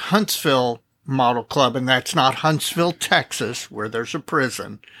from the Huntsville Model Club, and that's not Huntsville, Texas, where there's a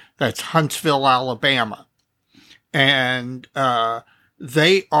prison. That's Huntsville, Alabama. And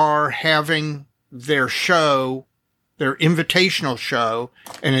they are having their show, their invitational show,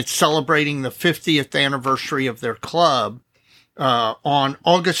 and it's celebrating the 50th anniversary of their club on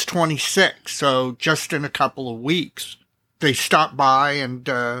August 26th, so just in a couple of weeks. They stopped by and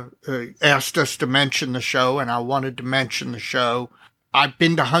asked us to mention the show, and I wanted to mention the show. I've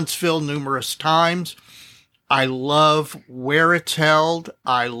been to Huntsville numerous times. I love where it's held.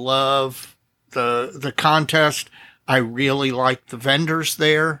 I love the contest. I really like the vendors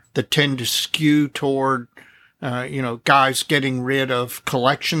there that tend to skew toward guys getting rid of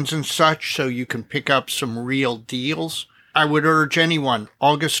collections and such, so you can pick up some real deals. I would urge anyone,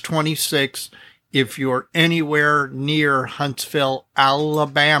 August 26th, if you're anywhere near Huntsville,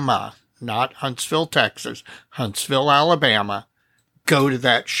 Alabama, not Huntsville, Texas, Huntsville, Alabama, go to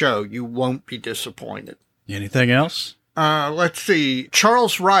that show. You won't be disappointed. Anything else? Let's see.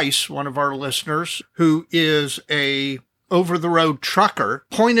 Charles Rice, one of our listeners, who is a over-the-road trucker,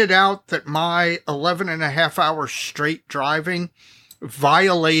 pointed out that my 11 and a half hours straight driving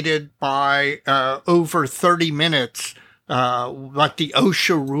violated by over 30 minutes what the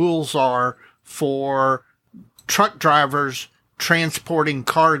OSHA rules are for truck drivers transporting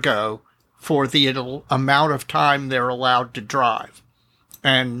cargo for the amount of time they're allowed to drive.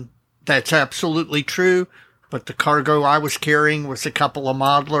 And that's absolutely true. But the cargo I was carrying was a couple of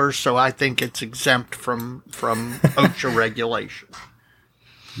modelers, so I think it's exempt from OSHA regulation.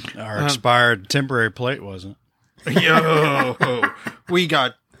 Our expired temporary plate wasn't. Yo, we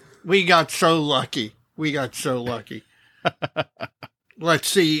got so lucky. We got so lucky. Let's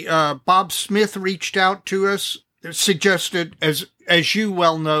see. Bob Smith reached out to us, suggested, as you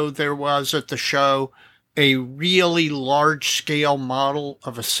well know, there was at the show a really large scale model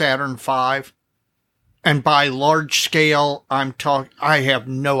of a Saturn V. And by large scale, I have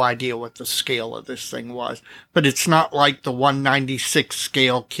no idea what the scale of this thing was, but it's not like the 196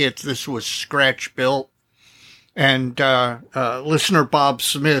 scale kits. This was scratch built. And, listener Bob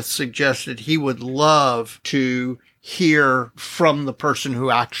Smith suggested he would love to hear from the person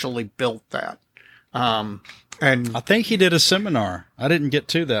who actually built that. And I think he did a seminar. I didn't get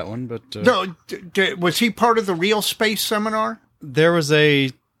to that one, but no, was he part of the Real Space seminar? There was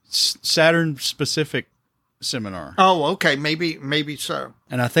a Saturn specific seminar. Oh, okay. Maybe so.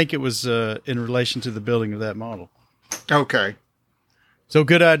 And I think it was in relation to the building of that model. Okay. So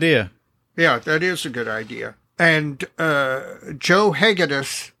good idea. Yeah, that is a good idea. And Joe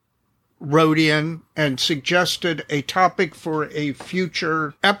Hegedus wrote in and suggested a topic for a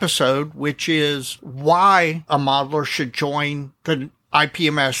future episode, which is why a modeler should join the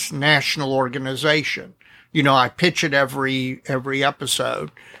IPMS national organization. You know, I pitch it every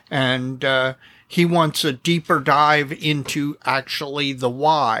episode, and he wants a deeper dive into actually the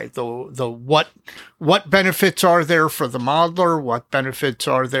why, the what benefits are there for the modeler, what benefits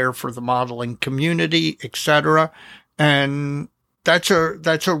are there for the modeling community, etc. And that's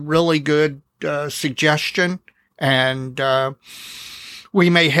a really good suggestion, and we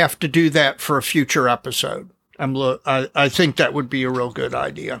may have to do that for a future episode. I think that would be a real good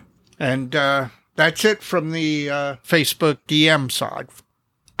idea. And that's it from the Facebook DM side.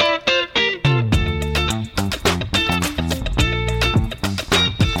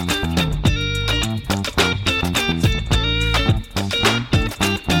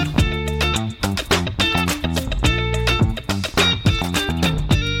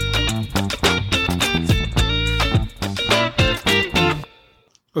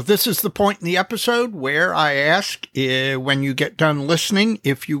 Well, this is the point in the episode where I ask, when you get done listening,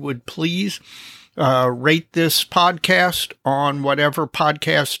 if you would please rate this podcast on whatever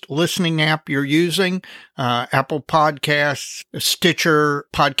podcast listening app you're using, Apple Podcasts, Stitcher,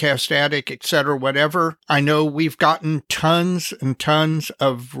 Podcast Addict, etc., whatever. I know we've gotten tons and tons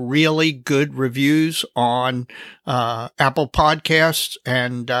of really good reviews on Apple Podcasts,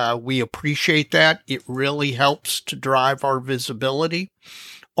 and we appreciate that. It really helps to drive our visibility.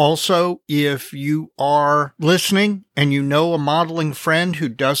 Also, if you are listening and you know a modeling friend who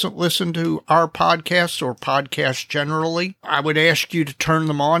doesn't listen to our podcasts or podcasts generally, I would ask you to turn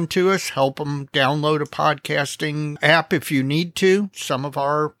them on to us, help them download a podcasting app if you need to. Some of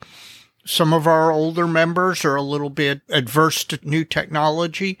our older members are a little bit adverse to new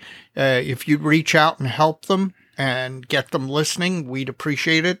technology. If you'd reach out and help them and get them listening, we'd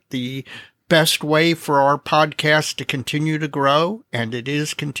appreciate it. The best way for our podcast to continue to grow, and it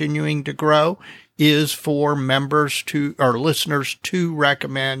is continuing to grow, is for members to, or listeners to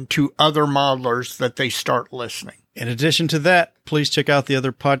recommend to other modelers that they start listening. In addition to that, please check out the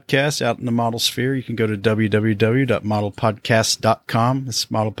other podcasts out in the model sphere. You can go to www.modelpodcast.com.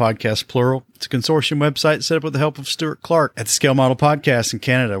 It's Model Podcast plural. It's a consortium website set up with the help of Stuart Clark at the Scale Model Podcast in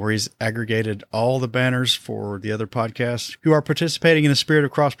Canada, where he's aggregated all the banners for the other podcasts who are participating in the spirit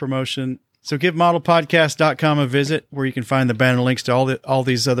of cross-promotion. So give modelpodcast.com a visit, where you can find the banner links to all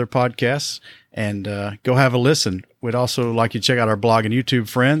these other podcasts, and go have a listen. We'd also like you to check out our blog and YouTube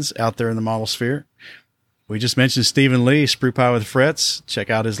friends out there in the model sphere. We just mentioned Stephen Lee, Sprue Pie with Frets.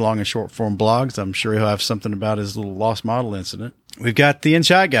 Check out his long and short form blogs. I'm sure he'll have something about his little lost model incident. We've got the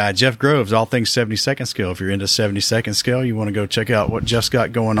InShot guy, Jeff Groves, all things 72nd scale. If you're into 72nd scale, you want to go check out what Jeff's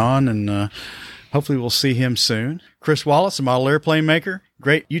got going on, and hopefully we'll see him soon. Chris Wallace, a model airplane maker.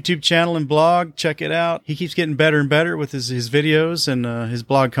 Great YouTube channel and blog. Check it out. He keeps getting better and better with his videos, and his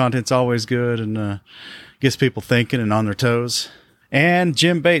blog content's always good and gets people thinking and on their toes. And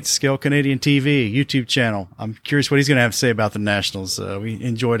Jim Bates, Scale Canadian TV, YouTube channel. I'm curious what he's going to have to say about the Nationals. We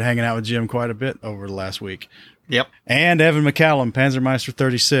enjoyed hanging out with Jim quite a bit over the last week. Yep. And Evan McCallum, Panzermeister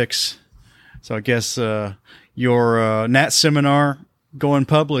 36. So I guess your NAT seminar going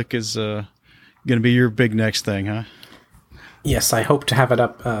public is going to be your big next thing, huh? Yes, I hope to have it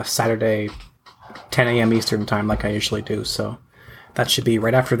up Saturday, 10 a.m. Eastern time like I usually do. So that should be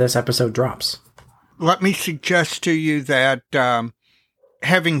right after this episode drops. Let me suggest to you that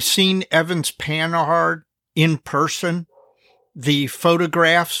having seen Evan's Panhard in person, the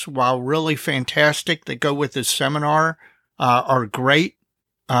photographs, while really fantastic, that go with his seminar are great.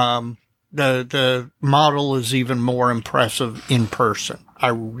 The model is even more impressive in person. I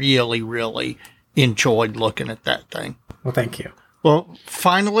really, really enjoyed looking at that thing. Well, thank you. Well,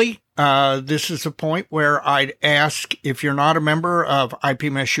 finally, this is a point where I'd ask, if you're not a member of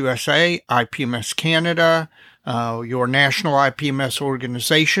IPMS USA, IPMS Canada, your national IPMS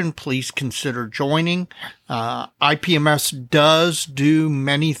organization, please consider joining. IPMS does do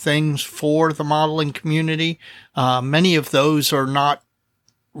many things for the modeling community. Many of those are not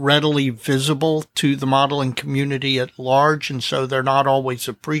readily visible to the modeling community at large, and so they're not always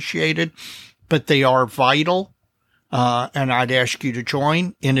appreciated, but they are vital. And I'd ask you to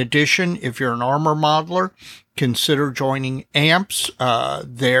join. In addition, if you're an armor modeler, consider joining AMPS.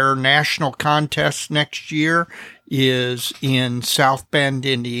 Their national contest next year is in South Bend,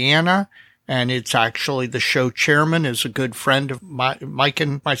 Indiana, and it's actually the show chairman is a good friend of Mike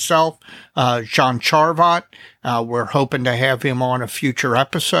and myself, John Charvat. We're hoping to have him on a future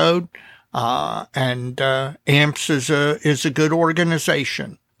episode. And AMPS is a good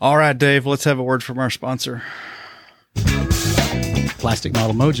organization. All right, Dave, let's have a word from our sponsor. Plastic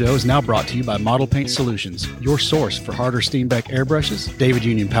Model Mojo is now brought to you by Model Paint Solutions, your source for Harder Steenbeck airbrushes, David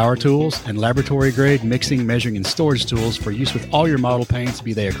Union power tools, and laboratory-grade mixing, measuring, and storage tools for use with all your model paints,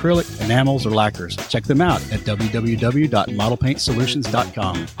 be they acrylic, enamels, or lacquers. Check them out at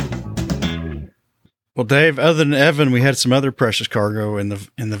www.modelpaintsolutions.com. Well, Dave, other than Evan, we had some other precious cargo in the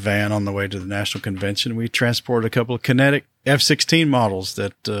van on the way to the National Convention. We transported a couple of Kinetic F-16 models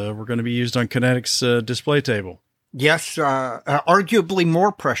that were going to be used on Kinetic's display table. Yes, arguably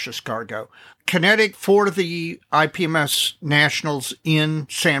more precious cargo. Kinetic, for the IPMS Nationals in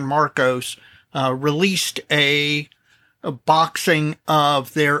San Marcos, released a boxing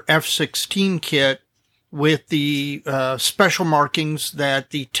of their F-16 kit with the special markings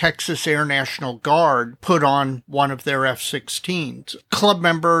that the Texas Air National Guard put on one of their F-16s. Club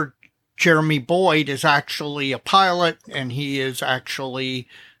member Jeremy Boyd is actually a pilot, and he is actually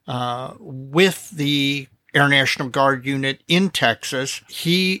with the Air National Guard unit in Texas.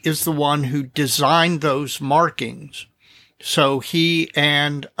 He is the one who designed those markings. So he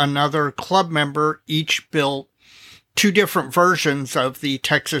and another club member each built 2 different versions of the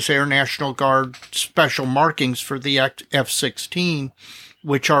Texas Air National Guard special markings for the F-16,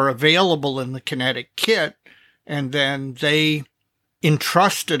 which are available in the Kinetic kit. And then they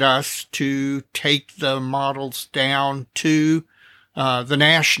entrusted us to take the models down to the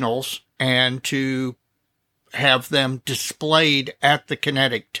Nationals and to have them displayed at the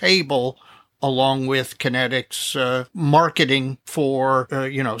Kinetic table, along with Kinetic's marketing for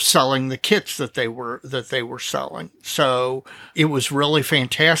selling the kits that they were selling. So it was really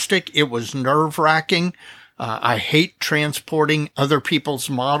fantastic. It was nerve-wracking. I hate transporting other people's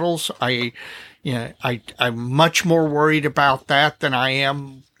models. I'm much more worried about that than I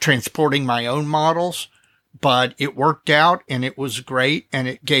am transporting my own models. But it worked out, and it was great, and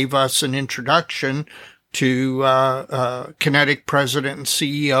it gave us an introduction to Kinetic President and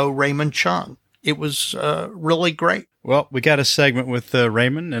CEO Raymond Chung. It was really great. Well, we got a segment with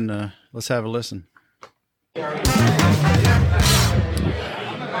Raymond, and let's have a listen.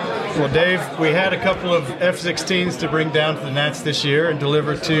 Well, Dave, we had a couple of F-16s to bring down to the Nats this year and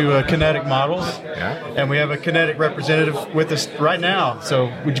deliver to Kinetic Models. Yeah. And we have a Kinetic representative with us right now. So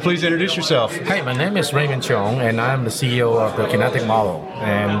would you please introduce yourself? Hey, my name is Raymond Chung, and I'm the CEO of the Kinetic Model.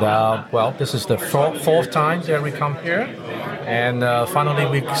 And, this is the fourth time that we come here. And finally,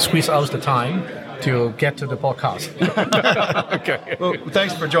 we squeeze out the time to get to the podcast. Okay. Well,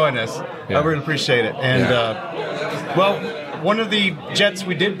 thanks for joining us. Yeah. I really appreciate it. And, one of the jets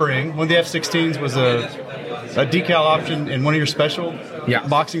we did bring, one of the F-16s, was a decal option in one of your special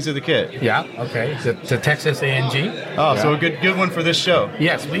boxings of the kit. Yeah, okay. The Texas ANG. Oh, so a good one for this show.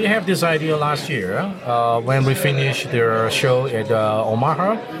 Yes, we have this idea last year when we finished the show at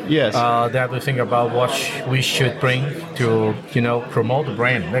Omaha. Yes. That we think about what we should bring to, promote the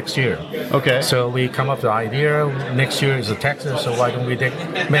brand next year. Okay. So we come up with the idea, next year is a Texas, so why don't we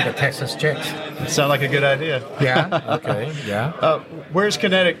make a Texas jet? Sound like a good idea. Yeah, okay, yeah. Where's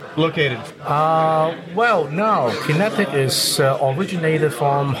Kinetic located? No, Kinetic is originated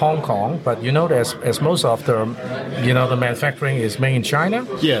from Hong Kong, but that as most of the, the manufacturing is made in China.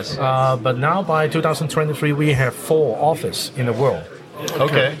 Yes. But now by 2023, we have 4 offices in the world.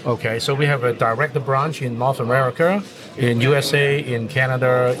 Okay. Okay, so we have a direct branch in North America, in USA, in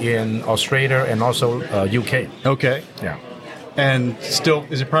Canada, in Australia, and also UK. Okay. Yeah. And still,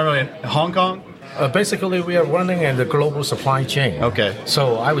 is it primarily in Hong Kong? Basically, we are running in the global supply chain. Okay.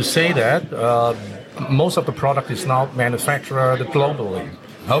 So I would say that most of the product is now manufactured globally.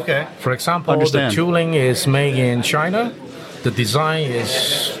 Okay. For example, Understand. the tooling is made in China. The design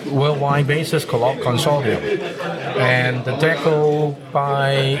is worldwide basis consortium. And the deco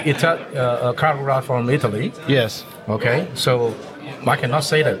by Carrera from Italy. Yes. Okay, so I cannot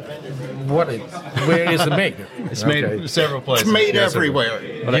say that. Where is it made? It's made in several places. It's made everywhere.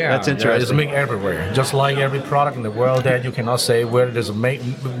 Well, that's interesting. It's made everywhere. Just like every product in the world that you cannot say where it is made,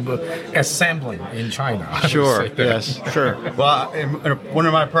 assembling in China. Sure, yes, sure. Well, in one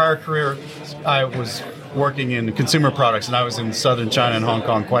of my prior careers, I was working in consumer products, and I was in southern China and Hong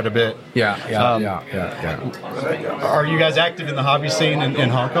Kong quite a bit. Yeah. Are you guys active in the hobby scene in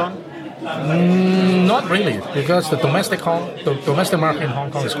Hong Kong? Not really, because the domestic market in Hong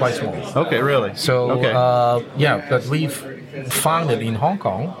Kong is quite small. Okay, really? So, okay. But we've founded in Hong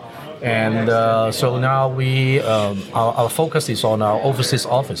Kong, and so now our focus is on our overseas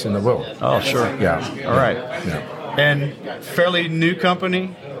office in the world. Oh, sure. Yeah. All right. Yeah. And fairly new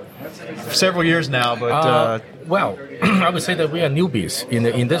company, several years now, but I would say that we are newbies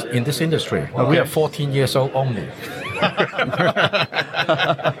in this industry. Okay. We are 14 years old only.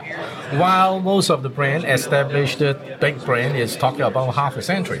 While most of the brand established big brand is talking about half a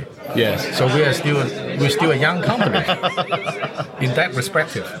century. yes. So we're still a young company in that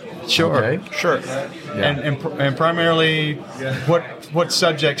perspective. Sure. Okay. Sure. Yeah. And primarily, what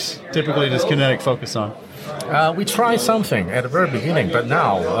subjects typically does Kinetic focus on? We tried something at the very beginning, but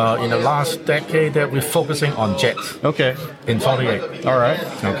now in the last decade that we're focusing on jets. Okay. In 48. All right.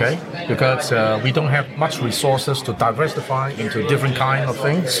 Okay, because we don't have much resources to diversify into different kind of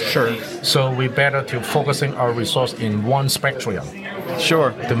things. Sure. So we better to focusing our resource in one spectrum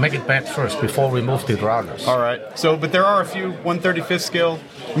Sure. to make it back first before we move to the others. All right. So, but there are a few 135th scale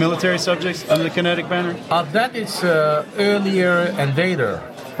military subjects under the Kinetic banner? That is earlier Invader.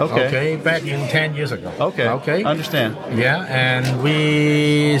 Okay. Back in 10 years ago. Okay. Understand. Yeah, and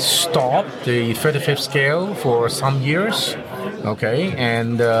we stopped the 35th scale for some years. Okay,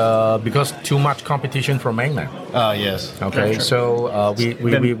 and because too much competition from mainland. Yes. Okay, so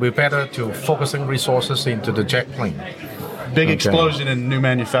we better to focusing resources into the jet plane. Big explosion in new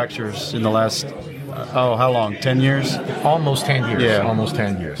manufacturers in the last How long? 10 years? Almost 10 years. Yeah. Almost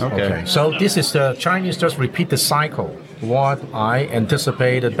 10 years. Okay. So this is the Chinese just repeat the cycle. What I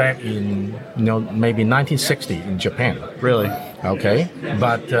anticipated back in, maybe 1960 in Japan. Really? Okay.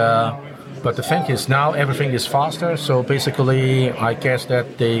 But the thing is now everything is faster. So basically, I guess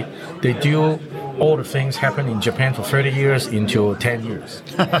that they do all the things happen in Japan for 30 years into 10 years.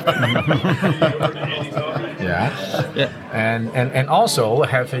 Yeah. And also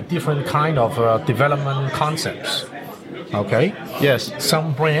have a different kind of development concepts. Okay. Yes.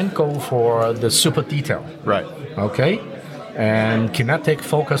 Some brand go for the super detail. Right. Okay. And Kinetic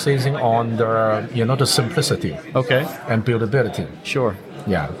focusing on the simplicity. Okay. And buildability. Sure.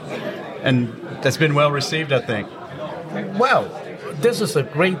 Yeah. And that's been well received, I think. Well, this is a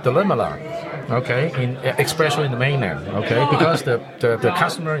great dilemma, okay, especially in the mainland, okay, because the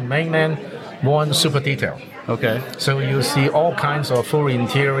customer in mainland wants super detail. Okay. So you see all kinds of full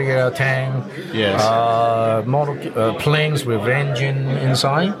interior tank, Yes. model planes with engine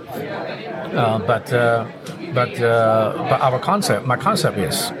inside, but my concept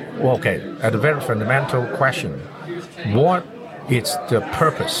is at the very fundamental question, what is the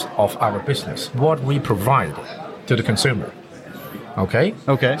purpose of our business? What we provide to the consumer? Okay.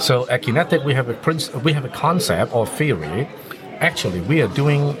 Okay. So at Kinetic, we have a concept or theory. Actually, we are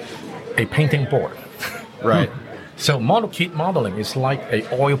doing a painting board. Right. So model kit modeling is like a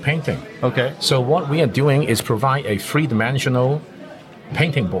oil painting. Okay. So what we are doing is provide a three-dimensional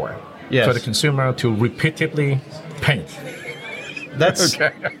painting board for the consumer to repeatedly paint. That's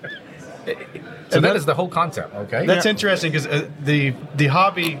okay. So that is the whole concept. Okay. That's interesting because the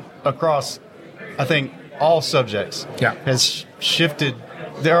hobby across, I think, all subjects has shifted.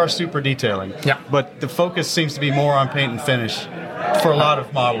 There are super detailing. Yeah. But the focus seems to be more on paint and finish for a lot of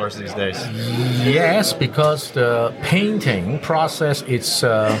modelers these days. Yes, because the painting process it's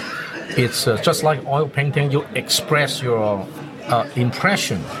just like oil painting. You express your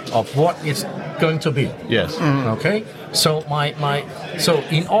impression of what it's going to be. Yes. Okay. So so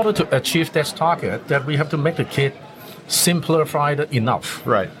in order to achieve that target, that we have to make the kit simplified enough.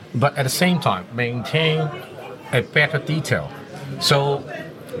 Right. But at the same time, maintain a better detail. So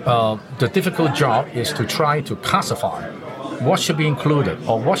the difficult job is to try to classify what should be included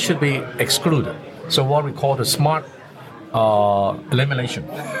or what should be excluded. So what we call the smart elimination.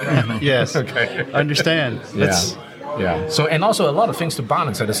 Yes. Okay. Understand. Yeah. So and also a lot of things to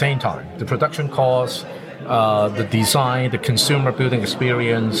balance at the same time. The production costs, the design, the consumer building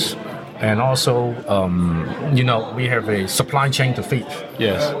experience, and also we have a supply chain to feed.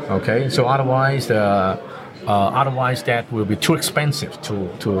 Yes. Okay. So otherwise that will be too expensive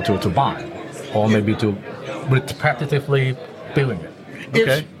to buy, or maybe to repetitively building it.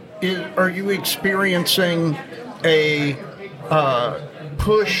 Okay. Are you experiencing a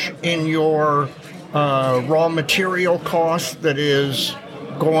push in your raw material costs that is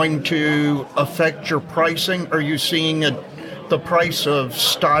going to affect your pricing? Are you seeing the price of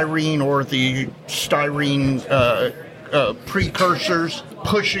styrene or the styrene precursors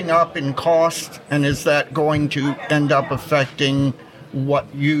pushing up in cost, and is that going to end up affecting what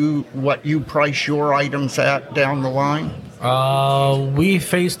you price your items at down the line? We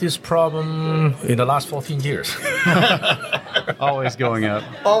faced this problem in the last 14 years. Always going up.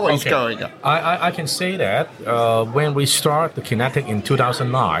 Always going up. I can say that when we start the Kinetic in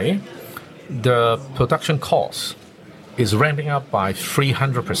 2009, the production cost is ramping up by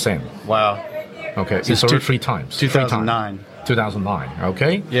 300%. Wow. Okay, it's already three times. 2009. 2009,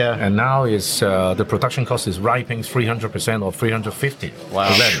 okay? Yeah. And now the production cost is rising 300% or 350. Wow.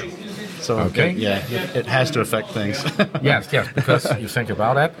 Already. So, okay. It has to affect things. yes, because you think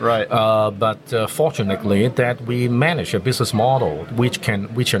about it. Right. But fortunately, that we manage a business model which can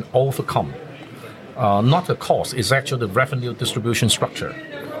overcome not the cost, it's actually the revenue distribution structure.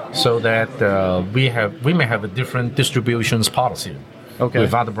 So that we may have a different distributions policy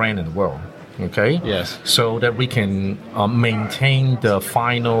with other brands in the world. Okay. Yes. So that we can maintain the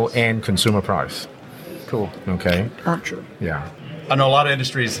final end consumer price. Cool. Okay. Gotcha. Yeah. I know a lot of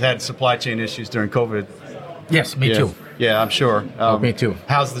industries had supply chain issues during COVID. Yes, me too. Yeah, I'm sure. Me too.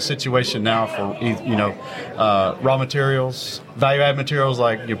 How's the situation now for raw materials, value-add materials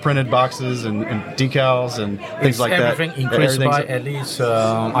like your printed boxes and decals and things like everything that? Increased by at least,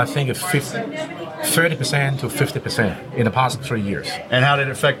 I think, 30% to 50% in the past 3 years. And how did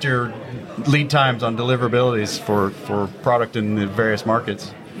it affect your lead times on deliverabilities for product in the various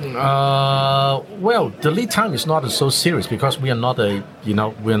markets? Well, the lead time is not so serious because we are not a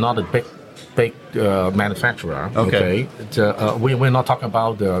big big manufacturer. Okay. We're not talking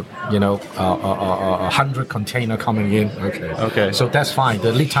about the 100 container coming in. Okay. So that's fine.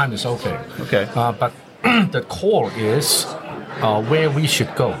 The lead time is okay. Okay. But the core is where we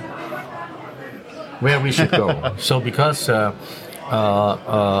should go. So because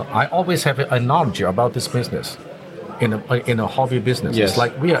I always have a knowledge about this business. In a hobby business, Yes. It's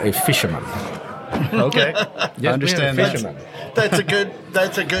like we are a fisherman. Okay. Yes, I understand we are a that. fisherman. That's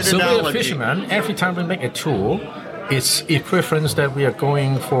a good So we're a analogy. fisherman. Every time we make a tool, it's equivalent that we are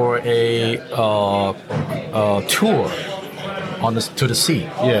going for a tour to the sea.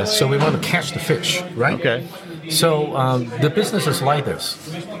 Yes. So we want to catch the fish, right? Okay. So the business is like this.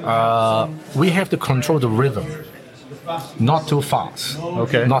 We have to control the rhythm. Not too fast,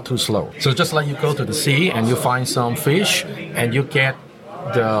 Okay. not too slow. So just like you go to the sea and you find some fish, and you get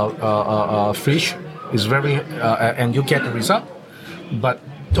the fish is very, and you get the result, but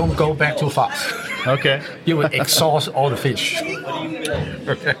don't go back too fast. Okay. You will exhaust all the fish.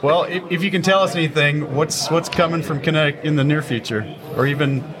 Well, if you can tell us anything, what's coming from Kinetic in the near future, or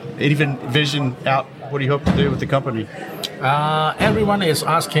even vision out? What do you hope to do with the company? Everyone is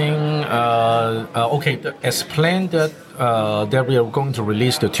asking. As planned that we are going to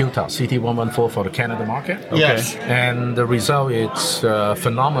release the Toyota CT114 for the Canada market. Yes. And the result is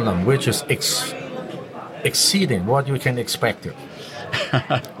phenomenal, which is exceeding what you can expect.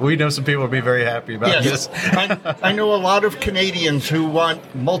 We know some people will be very happy about Yes. this. I know a lot of Canadians who want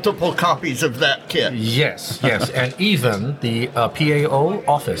multiple copies of that kit. Yes, and even the PAO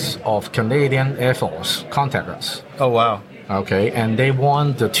office of Canadian Air Force contact us. Oh wow. Okay, and they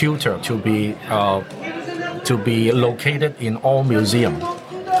want the tutor to be located in all museum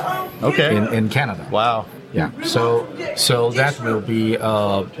Okay. in Canada. Wow. Yeah, so that will be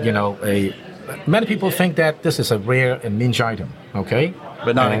many people think that this is a rare and niche item. Okay,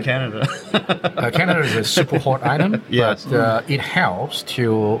 But not in And, Canada. Canada is a super hot item, Yes. but it helps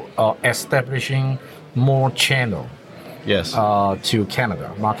to establishing more channel Yes. to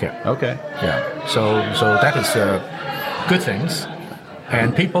Canada market. Okay. Yeah. So that is good things,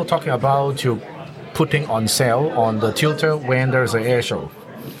 and people talking about to putting on sale on the tutor when there's an air show.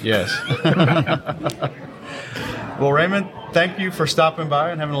 Yes. Well, Raymond, thank you for stopping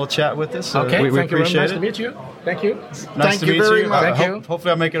by and having a little chat with us. Okay. We thank you very appreciate much. it. Nice to meet you. Thank you. Nice Thank to you meet very you. much. Thank you. Hopefully,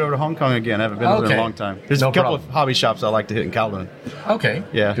 I'll make it over to Hong Kong again. I haven't been over there in a Okay. long time. There's No a couple problem. of hobby shops I like to hit in Kowloon. Okay.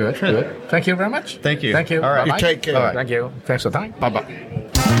 Yeah. Good. Thank you very much. Thank you. Thank you. All right. Bye-bye. You take care. All right. Thank you. Thanks for the time. Bye-bye.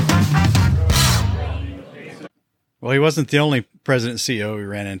 Well, he wasn't the only president and CEO we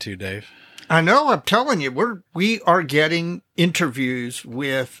ran into, Dave. I know. I'm telling you, we are getting interviews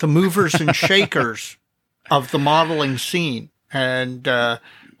with the movers and shakers of the modeling scene, and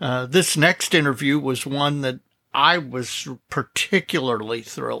this next interview was one that I was particularly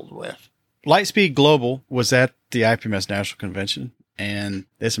thrilled with. Lightspeed Global was at the IPMS National Convention, and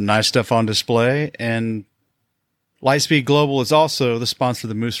there's some nice stuff on display. And Lightspeed Global is also the sponsor of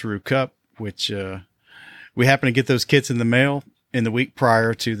the Moosearoo Cup, which we happened to get those kits in the mail in the week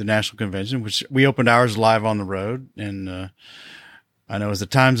prior to the national convention, which we opened ours live on the road. And I know as the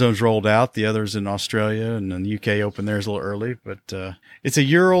time zones rolled out, the others in Australia and in the UK opened theirs a little early. But it's a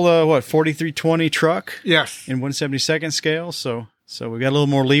Ural, 4320 truck Yes. in 1/72nd scale. So we got a little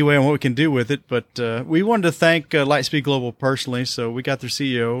more leeway on what we can do with it. But we wanted to thank Lightspeed Global personally. So we got their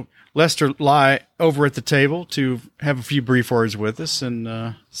CEO, Lester Lai, over at the table to have a few brief words with us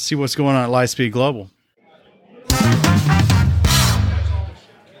and see what's going on at Lightspeed Global.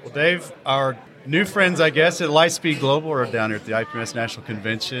 Well, Dave, our new friends, I guess, at Lightspeed Global are down here at the IPMS National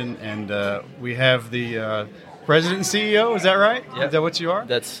Convention. And we have the president and CEO. Is that right? Yep. Is that what you are?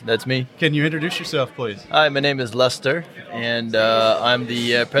 That's me. Can you introduce yourself, please? Hi, my name is Lester, and I'm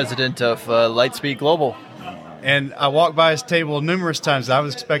the president of Lightspeed Global. And I walked by his table numerous times. I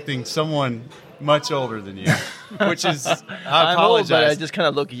was expecting someone much older than you, which is, I I'm old, but I apologize. just kind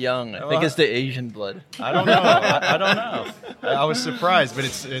of look young. I think it's the Asian blood. I don't know. I don't know. I was surprised, but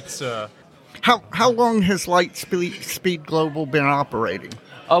it's How long has Lightspeed Global been operating?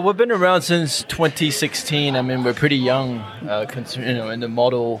 We've been around since 2016. I mean, we're pretty young, in the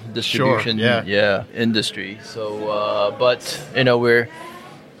model distribution yeah. industry. So, but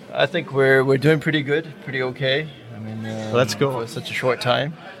I think we're doing pretty good, pretty okay. I mean, that's cool. for such a short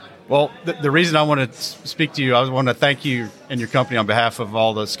time. Well, the reason I want to speak to you, I want to thank you and your company on behalf of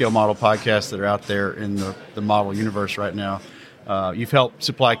all the scale model podcasts that are out there in the model universe right now. You've helped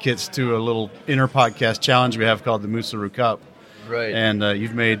supply kits to a little inner podcast challenge we have called the Moosearoo Cup. Right. And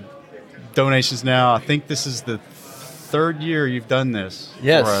you've made donations now. I think this is the third year you've done this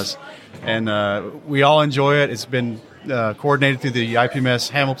Yes. for us. And we all enjoy it. It's been coordinated through the IPMS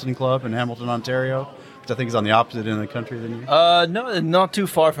Hamilton Club in Hamilton, Ontario, which I think is on the opposite end of the country than you. No, not too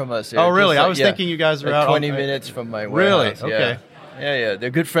far from us. Oh, really? I was thinking you guys were like out 20 minutes from my warehouse. Really? Okay. Yeah. They're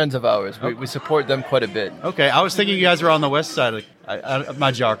good friends of ours. We support them quite a bit. Okay, I was thinking you guys were on the west side.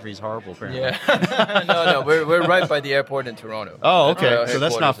 My geography is horrible, apparently. Yeah. No, we're right by the airport in Toronto. Oh, okay. So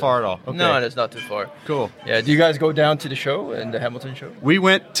that's not far at all. Okay. No, that's not too far. Cool. Yeah. Do you guys go down to the show and the Hamilton show? We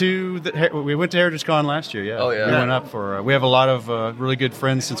went to Heritage Con last year. Yeah. Oh, yeah. We went up for. We have a lot of really good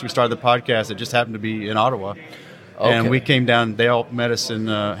friends since we started the podcast. It just happened to be in Ottawa. Okay. And we came down. They all met us in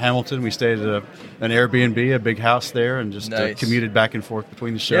Hamilton. We stayed at an Airbnb, a big house there, and just Nice. commuted back and forth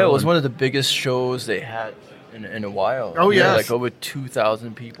between the show. Yeah, it was one of the biggest shows they had in a while. Oh, yes. Like over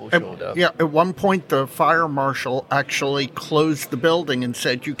 2,000 people showed up. Yeah, at one point the fire marshal actually closed the building and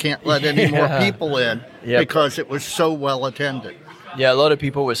said you can't let any more people in because it was so well attended. Yeah, a lot of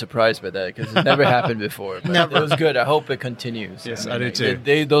people were surprised by that because it never happened before. But Never. It was good. I hope it continues. Yes, I do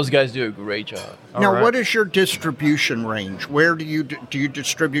too. Those guys do a great job. Now, right. what is your distribution range? Where do you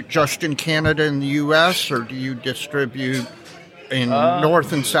distribute just in Canada and the U.S., or do you distribute in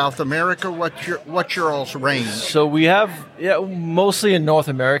North and South America? What's your all's range? So we have mostly in North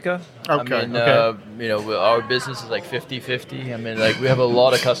America. Okay, I mean, our business is like 50-50. I mean, like we have a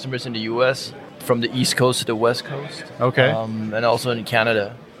lot of customers in the U.S. from the East Coast to the West Coast. Okay. And also in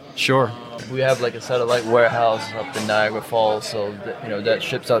Canada. Sure. We have like a satellite warehouse up in Niagara Falls, so that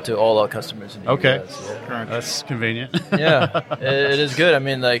ships out to all our customers in the US. Yeah. That's convenient. Yeah, it is good. I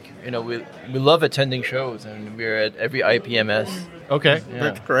mean, like we love attending shows, and we're at every IPMS. Okay. Yeah.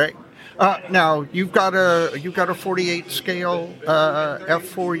 That's great. Now you've got a 48 scale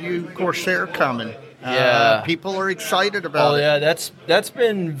F4U Corsair coming. Yeah. People are excited about it. Oh yeah, that's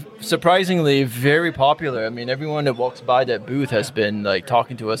been surprisingly very popular. I mean, everyone that walks by that booth has been like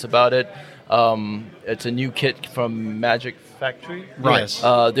talking to us about it. It's a new kit from Magic Factory. Right. Yes.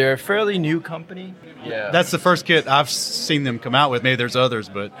 They're a fairly new company. Yeah. That's the first kit I've seen them come out with. Maybe there's others,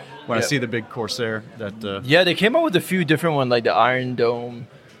 but when I see the big Corsair, that yeah, they came out with a few different ones, like the Iron Dome.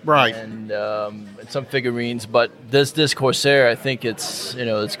 Right. And some figurines, but this Corsair, I think it's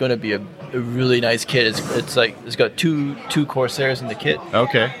going to be a really nice kit. It's got two Corsairs in the kit,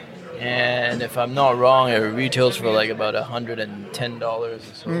 okay. and if I'm not wrong, it retails for like about $110 or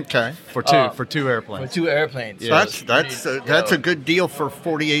so. Okay. For two airplanes. For two airplanes. Yeah. That's a good deal for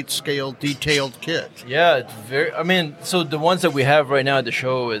 48 scale detailed kits. Yeah, it's very. I mean, so the ones that we have right now at the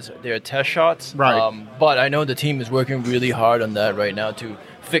show they're test shots. Right. But I know the team is working really hard on that right now to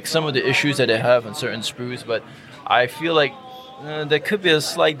fix some of the issues that they have on certain sprues. But I feel like there could be a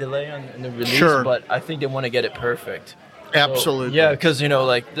slight delay in the release. Sure. But I think they want to get it perfect. Absolutely. So, yeah, because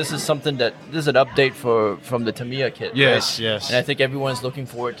this is something this is an update from the Tamiya kit. Yes, right? yes. And I think everyone's looking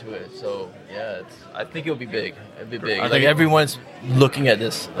forward to it. So yeah, I think it'll be big. It'll be big. I Like think everyone's looking at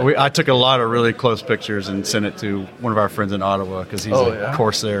this. I took a lot of really close pictures and sent it to one of our friends in Ottawa because he's a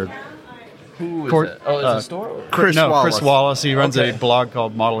Corsair. Who is that? Oh, is it a store? Or? Chris Wallace. He runs Okay. a blog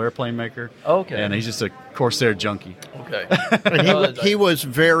called Model Airplane Maker. Okay. And he's just a Corsair junkie. Okay. And he was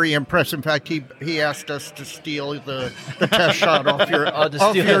very impressed. In fact, he asked us to steal the test shot off your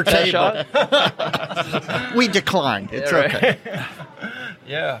test table. shot? We declined. It's okay.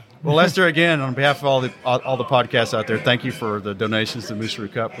 Yeah. Well, Lester, again, on behalf of all the podcasts out there, thank you for the donations to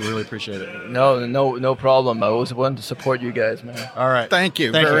Mooseroot Cup. We really appreciate it. No problem. I always wanted to support you guys, man. All right. Thank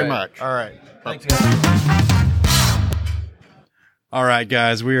you very much. All right. Thanks, guys. All right,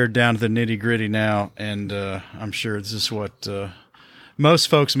 guys, we are down to the nitty-gritty now, and I'm sure this is what most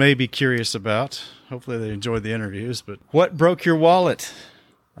folks may be curious about. Hopefully they enjoyed the interviews, but what broke your wallet?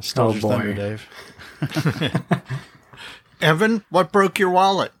 I stole your thunder, Dave. Evan, what broke your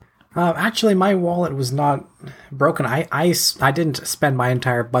wallet? Actually, my wallet was not broken. I didn't spend my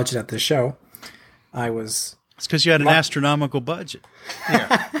entire budget at the show. It's because you had an astronomical budget.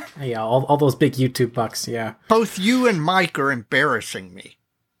 Yeah, all those big YouTube bucks, yeah. Both you and Mike are embarrassing me.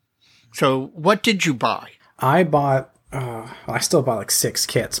 So what did you buy? I bought, I still bought like 6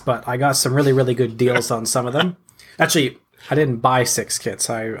 kits, but I got some really, really good deals on some of them. Actually, I didn't buy 6 kits.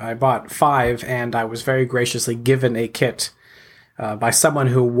 I bought 5, and I was very graciously given a kit by someone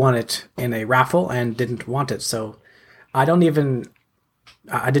who won it in a raffle and didn't want it. So I didn't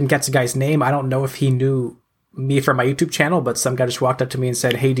get the guy's name. I don't know if he knew me from my YouTube channel, but some guy just walked up to me and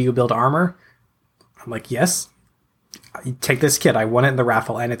said, "Hey, do you build armor?" I'm like, "Yes." Take this kit. I won it in the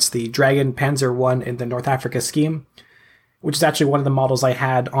raffle, and it's the Dragon Panzer 1 in the North Africa scheme, which is actually one of the models I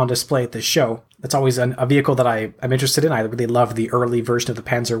had on display at this show. It's always a vehicle that I'm interested in. I really love the early version of the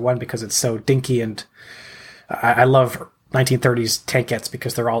Panzer 1 because it's so dinky, and I love 1930s tankettes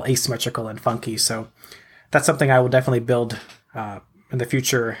because they're all asymmetrical and funky. So that's something I will definitely build in the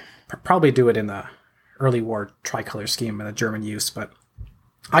future. Probably do it in the early war tricolor scheme in the German use, but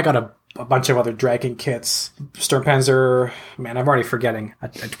I got a bunch of other Dragon kits, Sturmpanzer, man, I'm already forgetting, a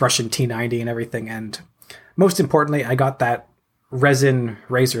Russian T90 and everything, and most importantly, I got that resin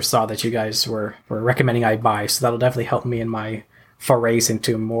razor saw that you guys were recommending I buy, so that'll definitely help me in my forays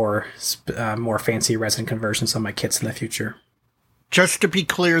into more fancy resin conversions on my kits in the future. Just to be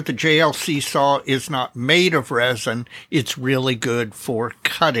clear, the JLC saw is not made of resin. It's really good for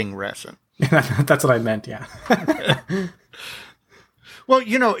cutting resin. That's what I meant, yeah. Well,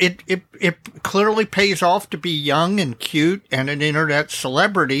 it clearly pays off to be young and cute and an internet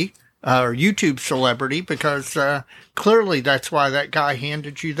celebrity, or YouTube celebrity, because clearly that's why that guy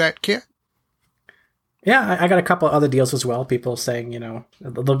handed you that kit. Yeah, I got a couple other deals as well. People saying,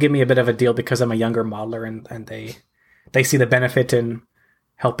 they'll give me a bit of a deal because I'm a younger modeler, and they see the benefit in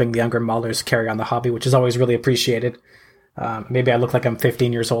helping the younger modelers carry on the hobby, which is always really appreciated. Maybe I look like I'm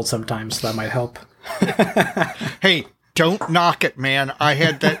 15 years old sometimes, so that might help. Hey, don't knock it, man. I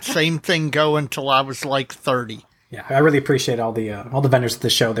had that same thing go until I was like 30. Yeah, I really appreciate all the vendors at the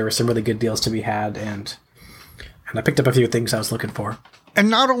show. There were some really good deals to be had, and I picked up a few things I was looking for. And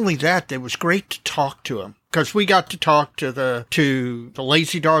not only that, it was great to talk to them, because we got to talk to the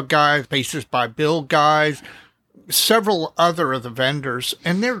Lazy Dog guys, Bases by Bill guys, several other of the vendors,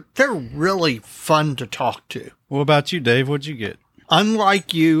 and they're really fun to talk to. What about you, Dave? What'd you get?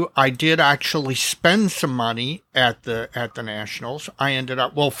 Unlike you, I did actually spend some money at the Nationals. I ended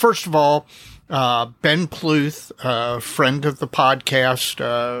up, well, first of all, Ben Pluth, friend of the podcast,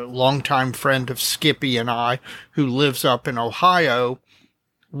 longtime friend of Skippy and I, who lives up in Ohio,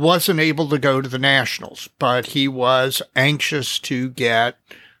 wasn't able to go to the Nationals, but he was anxious to get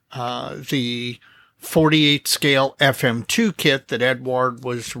the 48 scale FM2 kit that Edward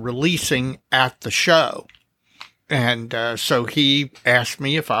was releasing at the show. And so he asked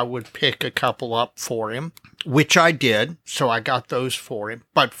me if I would pick a couple up for him, which I did. So I got those for him.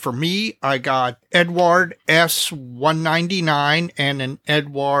 But for me, I got Edward S199 and an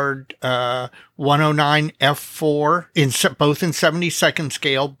Edward 109 F4, both in 72nd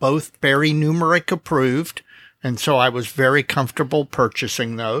scale, both Barry Numeric approved. And so I was very comfortable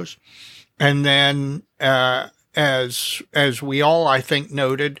purchasing those. And then, as we all, I think,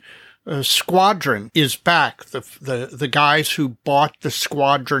 noted, Squadron is back. The guys who bought the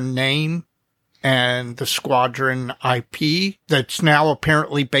Squadron name and the Squadron IP that's now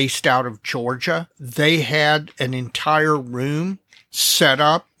apparently based out of Georgia, they had an entire room set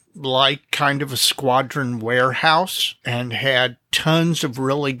up like kind of a Squadron warehouse and had tons of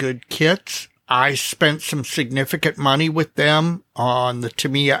really good kits. I spent some significant money with them on the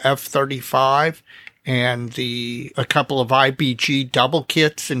Tamiya F-35 and a couple of IBG double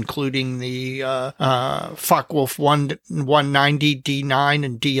kits, including the Focke-Wulf 190 D9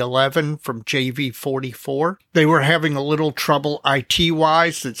 and D11 from JV44. They were having a little trouble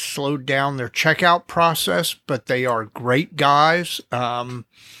IT-wise that slowed down their checkout process, but they are great guys. I'm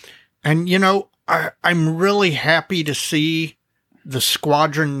really happy to see the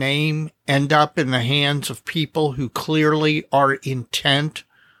Squadron name end up in the hands of people who clearly are intent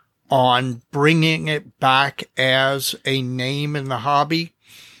on bringing it back as a name in the hobby.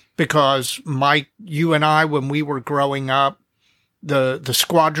 Because Mike, you and I, when we were growing up, the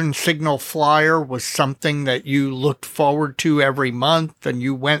Squadron Signal Flyer was something that you looked forward to every month, and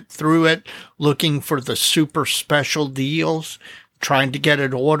you went through it looking for the super special deals, trying to get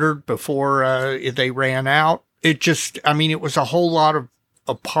it ordered before they ran out. It was a whole lot of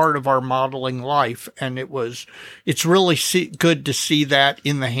a part of our modeling life, and it's really good to see that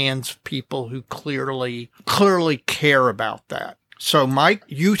in the hands of people who clearly care about that. So, Mike,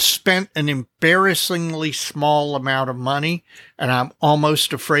 you spent an embarrassingly small amount of money, and I'm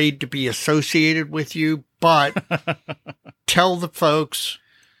almost afraid to be associated with you, but tell the folks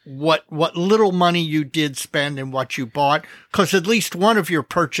what little money you did spend and what you bought, because at least one of your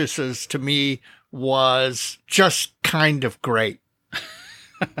purchases to me was just kind of great.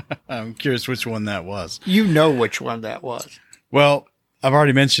 I'm curious which one that was. You know which one that was. Well, I've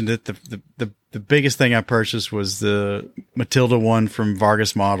already mentioned it. The biggest thing I purchased was the Matilda one from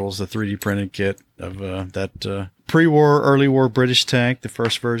Vargas Models, the 3D printed kit of that pre-war, early war British tank, the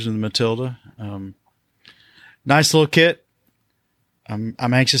first version of the Matilda. Nice little kit. I'm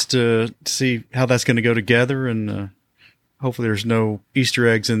anxious to see how that's going to go together, and hopefully there's no Easter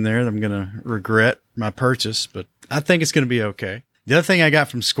eggs in there that I'm going to regret my purchase, but I think it's going to be okay. The other thing I got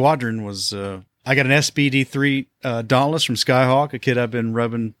from Squadron was I got an SBD3 Dauntless from Skyhawk, a kit I've been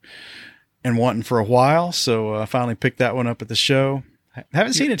rubbing and wanting for a while. So I finally picked that one up at the show. I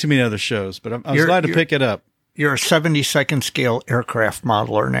haven't seen it too many other shows, but I was glad to pick it up. You're a 72nd scale aircraft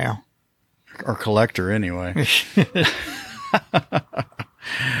modeler now. Or collector, anyway.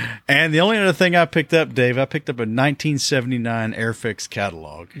 And the only other thing I picked up, Dave, I picked up a 1979 Airfix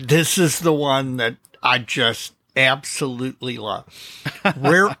catalog. This is the one that I just absolutely love.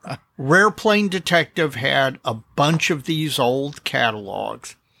 Rare Plane Detective had a bunch of these old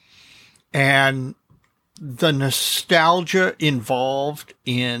catalogs, and the nostalgia involved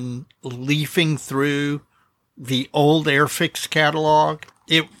in leafing through the old Airfix catalog,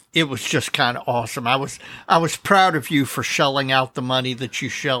 it was just kind of awesome. I was proud of you for shelling out the money that you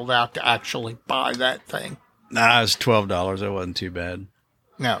shelled out to actually buy that thing. Nah, it was $12. That wasn't too bad.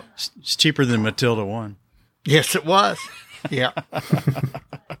 No. It's cheaper than Matilda 1. Yes, it was. Yeah.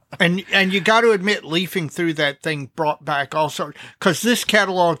 And you got to admit, leafing through that thing brought back also, because this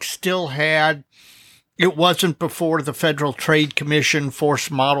catalog still had, it wasn't before the Federal Trade Commission forced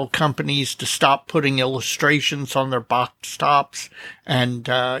model companies to stop putting illustrations on their box tops, and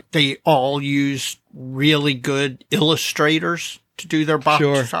they all used really good illustrators to do their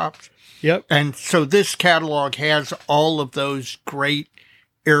box tops. Yep. And so this catalog has all of those great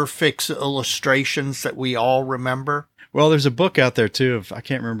Airfix illustrations that we all remember. Well, there's a book out there, too, of, I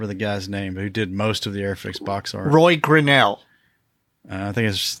can't remember the guy's name, but who did most of the Airfix box art. Roy Grinnell. I think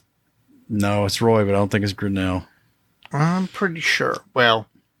it's Roy, but I don't think it's Grinnell. I'm pretty sure. Well,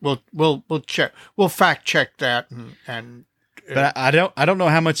 we'll check. We'll fact check that and but I don't know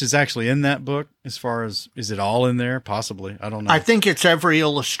how much is actually in that book. As far as, is it all in there? Possibly. I don't know. I think it's every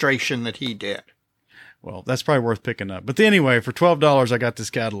illustration that he did. Well, that's probably worth picking up. But anyway, for $12, I got this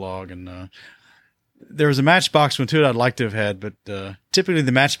catalog, and there was a Matchbox one too that I'd like to have had, but typically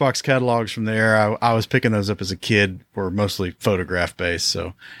the Matchbox catalogs from there, I was picking those up as a kid, were mostly photograph based,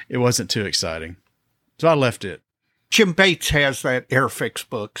 so it wasn't too exciting. So I left it. Jim Bates has that Airfix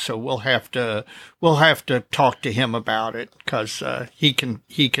book, so we'll have to talk to him about it, because he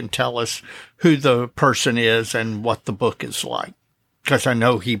can tell us who the person is and what the book is like, because I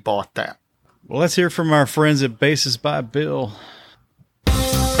know he bought that. Well, let's hear from our friends at Bases by Bill.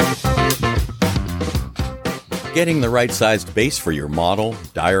 Getting the right-sized base for your model,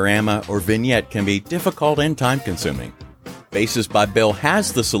 diorama, or vignette can be difficult and time-consuming. Bases by Bill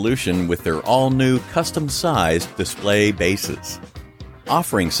has the solution with their all-new custom-sized display bases.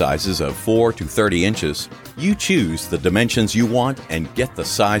 Offering sizes of 4 to 30 inches, you choose the dimensions you want and get the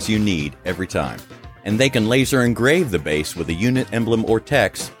size you need every time. And they can laser engrave the base with a unit emblem or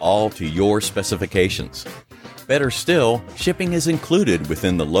text, all to your specifications. Better still, shipping is included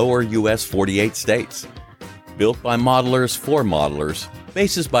within the lower U.S. 48 states. Built by modelers for modelers,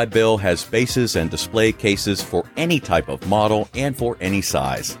 Bases by Bill has bases and display cases for any type of model and for any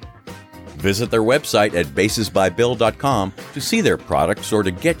size. Visit their website at basesbybill.com to see their products or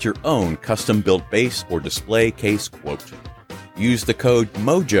to get your own custom-built base or display case quote. Use the code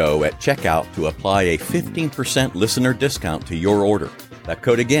MOJO at checkout to apply a 15% listener discount to your order. That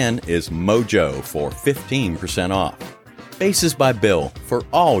code again is MOJO for 15% off. Bases by Bill for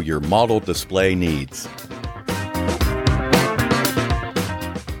all your model display needs.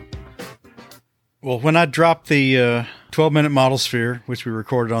 Well, when I dropped the 12-minute model sphere, which we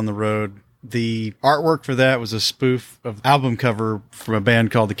recorded on the road, the artwork for that was a spoof of album cover from a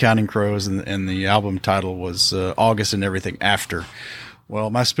band called the Counting Crows, and the album title was August and Everything After. Well,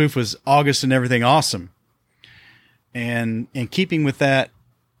 my spoof was August and Everything Awesome. And in keeping with that,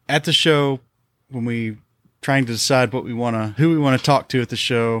 at the show, when we trying to decide who we want to talk to at the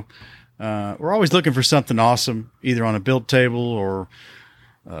show, we're always looking for something awesome, either on a build table or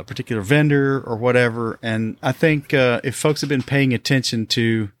a particular vendor or whatever. And I think if folks have been paying attention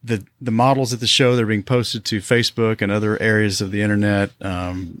to the models at the show that are being posted to Facebook and other areas of the internet,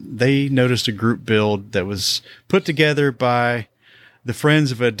 they noticed a group build that was put together by the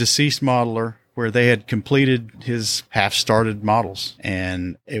friends of a deceased modeler, where they had completed his half-started models.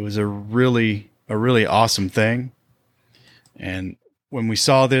 And it was a really awesome thing. And when we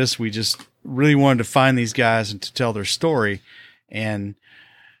saw this, we just really wanted to find these guys and to tell their story. And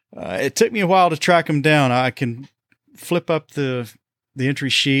it took me a while to track them down. I can flip up the entry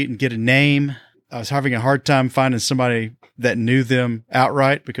sheet and get a name. I was having a hard time finding somebody that knew them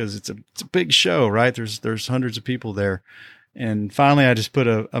outright, because it's a big show, right? There's hundreds of people there. And finally, I just put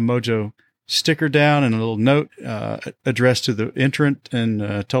a Mojo sticker down and a little note addressed to the entrant,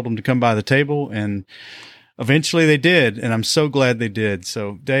 and told them to come by the table. And eventually they did, and I'm so glad they did.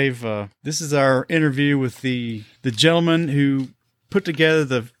 So, Dave, this is our interview with the gentleman who put together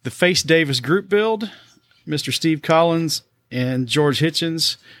the Face Davis group build, Mr. Steve Collins and George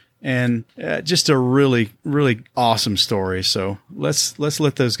Hitchens. and just a really, really awesome story. So let's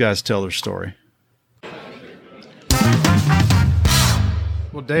let those guys tell their story.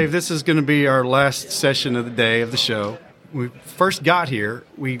 Well, Dave, this is going to be our last session of the day of the show. When we first got here,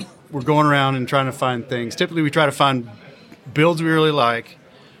 we were going around and trying to find things. Typically, we try to find builds we really like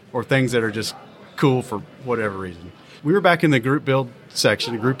or things that are just cool for whatever reason. We were back in the group build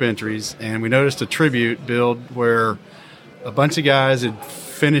section, group entries, and we noticed a tribute build where a bunch of guys had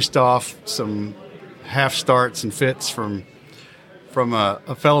finished off some half starts and fits from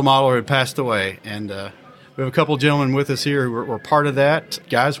a fellow model who had passed away. And we have a couple of gentlemen with us here who were part of that.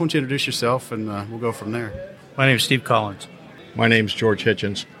 Guys, why don't you introduce yourself, and we'll go from there. My name is Steve Collins. My name's George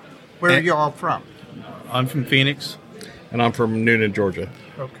Hitchens. Where are you all from? I'm from Phoenix. And I'm from Noonan, Georgia.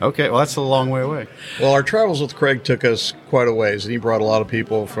 Okay, well, that's a long way away. Well, our travels with Craig took us quite a ways, and he brought a lot of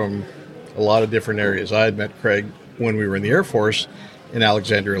people from a lot of different areas. I had met Craig when we were in the Air Force in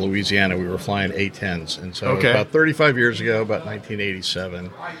Alexandria, Louisiana. We were flying A-10s. And so about 35 years ago, about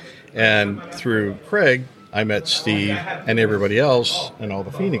 1987. And through Craig, I met Steve and everybody else and all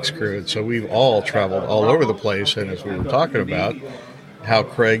the Phoenix crew. And so we've all traveled all over the place. And as we were talking about how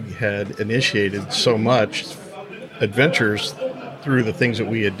Craig had initiated so much adventures through the things that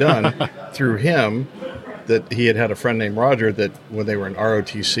we had done through him, that he had a friend named Roger that when they were in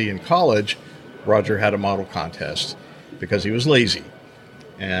ROTC in college, Roger had a model contest because he was lazy.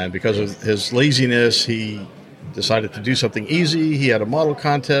 And because of his laziness, he decided to do something easy. He had a model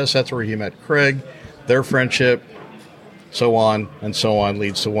contest. That's where he met Craig. Their friendship, so on and so on,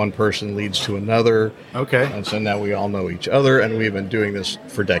 leads to one person, leads to another. Okay. And so now we all know each other, and we've been doing this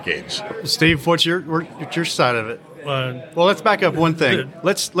for decades. Steve, what's your side of it? Well, let's back up one thing.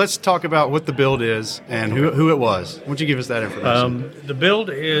 Let's talk about what the build is and who it was. Why don't you give us that information? The build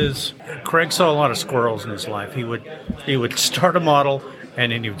is, Craig saw a lot of squirrels in his life. He would start a model,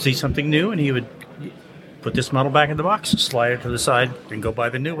 and then he would see something new, and he would put this model back in the box, slide it to the side, and go buy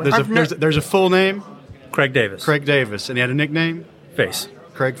the new one. There's a full name? Craig Davis. Craig Davis. And he had a nickname? Face.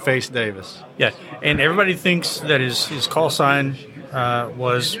 Craig Face Davis. Yeah, and everybody thinks that his call sign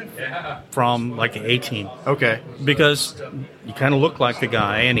was from like the A-Team. Okay. Because you kind of looked like the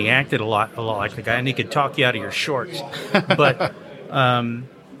guy, and he acted a lot like the guy, and he could talk you out of your shorts. But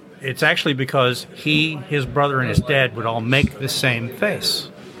it's actually because his brother, and his dad would all make the same face,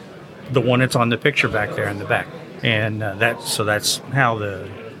 the one that's on the picture back there in the back, and that's how the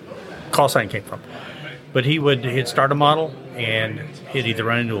call sign came from. But he'd start a model, and he'd either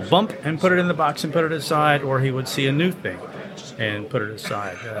run into a bump and put it in the box and put it aside, or he would see a new thing and put it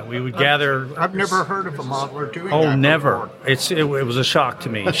aside. We would gather. I've never heard of a modeler doing that. Oh, never! Before. It was a shock to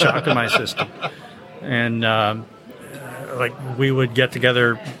me, a shock to my system. And we would get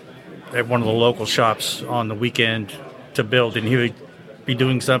together at one of the local shops on the weekend to build, and he would be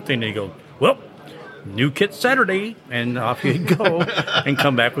doing something, and he'd go, "Well, new kit Saturday," and off he'd go and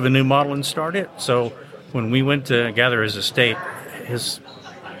come back with a new model and start it. So when we went to gather his estate, his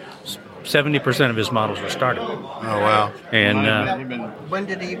 70% of his models were started. Oh, wow. And when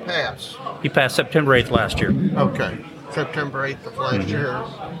did he pass? he passed September 8th last year. Okay, September 8th of last year.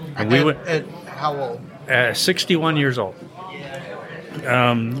 And we went at how old? 61 years old.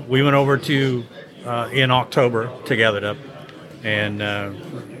 We went over to in October to gather it up, and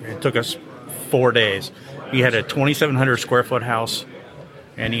it took us 4 days. He had a 2,700 square foot house,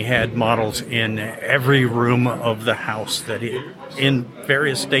 and he had models in every room of the house in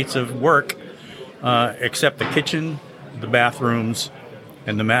various states of work, except the kitchen, the bathrooms,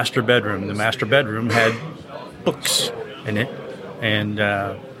 and the master bedroom. The master bedroom had books in it, and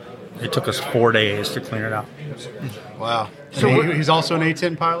it took us 4 days to clean it out. Wow. So he's also an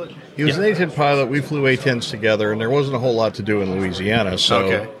A-10 pilot? He was an A-10 pilot. We flew A-10s together, and there wasn't a whole lot to do in Louisiana.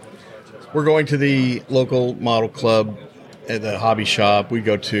 So we're going to the local model club at the hobby shop. We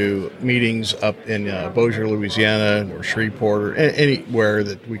go to meetings up in Bossier, Louisiana, or Shreveport, or anywhere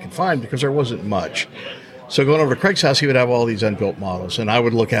that we could find, because there wasn't much. So going over to Craig's house, he would have all these unbuilt models, and I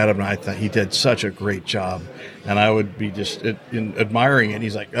would look at him, and I thought he did such a great job, and I would be just admiring it.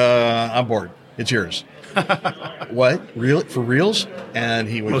 He's like, I'm bored. It's yours. What? Real? For reals? And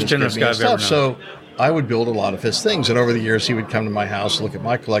he would Most just give me generous guy I've stuff. ever known. So I would build a lot of his things, and over the years, he would come to my house, look at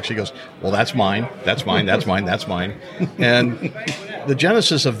my collection. He goes, well, that's mine, that's mine, that's mine, that's mine. And the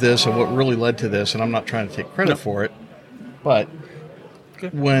genesis of this, and what really led to this, and I'm not trying to take credit for it, but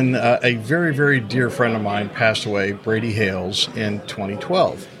when a very, very dear friend of mine passed away, Brady Hales, in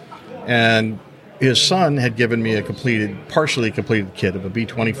 2012, and his son had given me a partially completed kit of a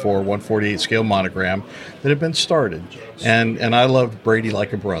B-24 148 scale monogram that had been started. And I loved Brady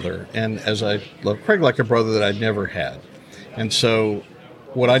like a brother, and as I loved Craig like a brother that I'd never had. And so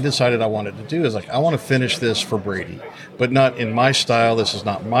what I decided I wanted to do is I want to finish this for Brady, but not in my style. This is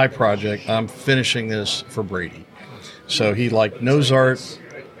not my project. I'm finishing this for Brady. So he liked nose art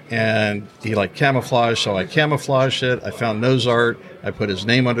and he liked camouflage. So I camouflaged it. I found nose art. I put his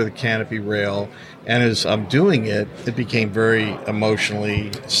name under the canopy rail. And as I'm doing it, it became very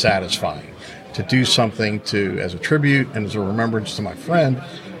emotionally satisfying to do something as a tribute and as a remembrance to my friend.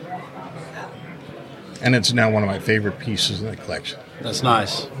 And it's now one of my favorite pieces in the collection. That's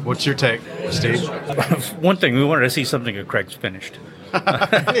nice. What's your take, Steve? One thing, we wanted to see something that Craig's finished.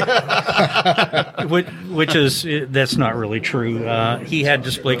 which is, that's not really true. He had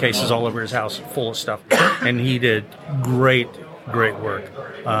display cases all over his house full of stuff, and he did great work.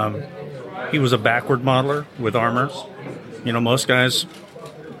 He was a backward modeler with armor. You know, most guys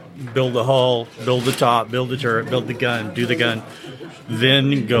build the hull, build the top, build the turret, build the gun, do the gun,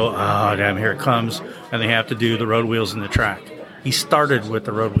 then go, oh, damn, here it comes, and they have to do the road wheels and the track. He started with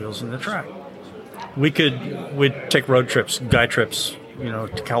the road wheels and the track. We'd take road trips, guy trips,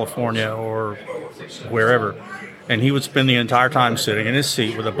 to California or wherever, and he would spend the entire time sitting in his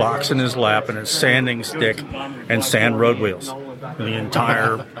seat with a box in his lap and a sanding stick and sand road wheels for the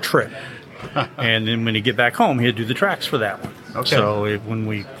entire trip. And then when he'd get back home, he'd do the tracks for that one. Okay. So when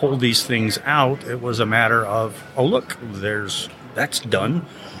we pulled these things out, it was a matter of, oh, look, that's done.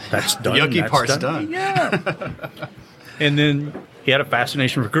 That's done. The yucky that's part's done. Yeah. And then he had a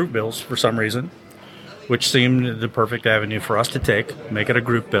fascination for group builds for some reason, which seemed the perfect avenue for us to take, make it a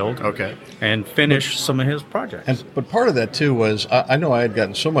group build, and finish some of his projects. But part of that, too, was I know I had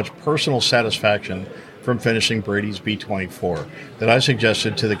gotten so much personal satisfaction from finishing Brady's B-24 that I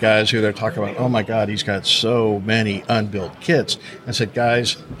suggested to the guys who they're talking about, oh, my God, he's got so many unbuilt kits. I said,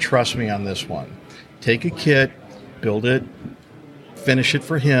 guys, trust me on this one. Take a kit, build it, finish it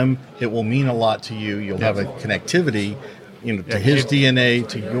for him. It will mean a lot to you. You'll have a connectivity, to his DNA,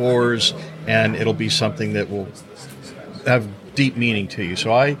 to yours, and it'll be something that will have deep meaning to you.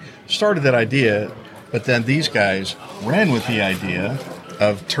 So I started that idea, but then these guys ran with the idea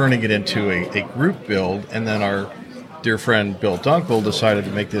of turning it into a group build, and then our dear friend Bill Dunkel decided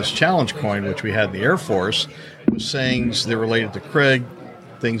to make this challenge coin, which we had in the Air Force, with sayings that related to Craig,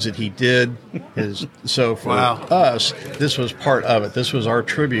 things that he did. So for us, this was part of it. This was our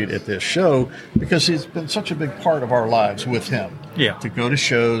tribute at this show because he's been such a big part of our lives with him. Yeah. To go to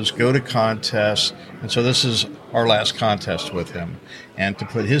shows, go to contests. And so this is our last contest with him. And to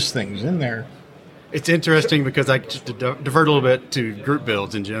put his things in there. It's interesting because I just to divert a little bit to group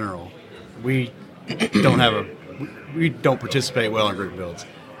builds in general. We don't participate well in group builds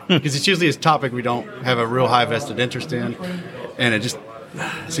because it's usually a topic we don't have a real high vested interest in, and it just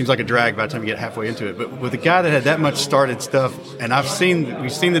seems like a drag by the time you get halfway into it. But with a guy that had that much started stuff, and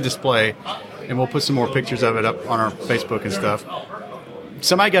we've seen the display, and we'll put some more pictures of it up on our Facebook and stuff.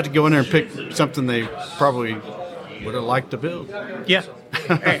 Somebody got to go in there and pick something they probably would have liked to build. Yeah,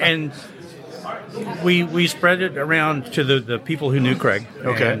 and we spread it around to the people who knew Craig.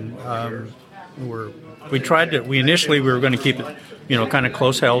 Okay. And, we initially were going to keep it, kind of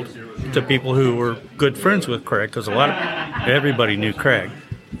close held to people who were good friends with Craig, because everybody knew Craig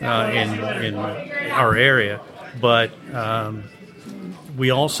in our area. But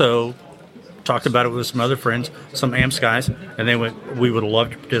we also talked about it with some other friends, some AMPS guys, and they went, we would have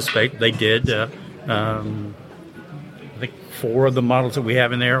loved to participate. They did. I think 4 of the models that we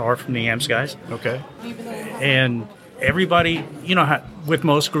have in there are from the AMPS guys. Okay. And everybody, with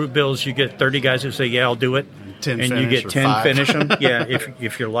most group builds, you get 30 guys who say, yeah, I'll do it. 10 and finish, you get 10 5. finish them. Yeah,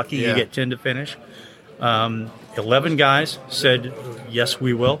 if you're lucky, you get 10 to finish. 11 guys said, yes,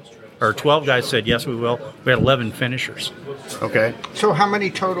 we will. Or 12 guys said, yes, we will. We had 11 finishers. Okay. So how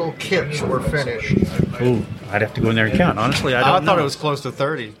many total kits were finished? Ooh, I'd have to go in there and count. Honestly, I don't know. thought it was close to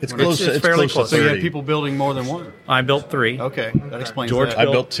 30. It's fairly close. So you 30. had people building more than one. I built 3. Okay, that explains George that. I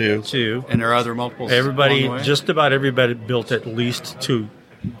built 2. 2. And there are other multiples. Everybody, along the way? just about everybody built at least 2.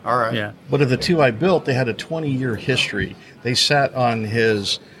 All right. Yeah. But of the 2 I built, they had a 20-year history. They sat on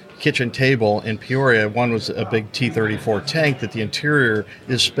his kitchen table in Peoria. One was a big T-34 tank that the interior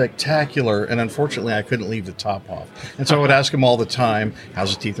is spectacular, and unfortunately I couldn't leave the top off. And so I would ask him all the time,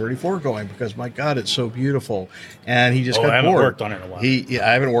 how's the T-34 going? Because, my God, it's so beautiful. And he just got bored. I haven't worked on it in a while.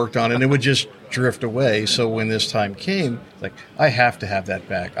 I haven't worked on it, and it would just drift away. So when this time came, I have to have that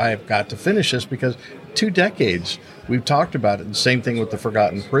back. I have got to finish this because 2 decades we've talked about it. And same thing with the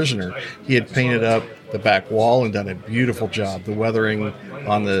Forgotten Prisoner. He had painted up the back wall and done a beautiful job. The weathering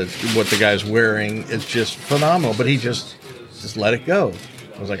on what the guy's wearing is just phenomenal. But he just let it go.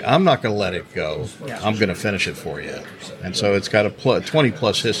 I was like, I'm not going to let it go. I'm going to finish it for you. And so it's got a 20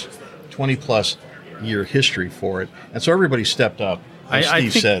 plus year history for it. And so everybody stepped up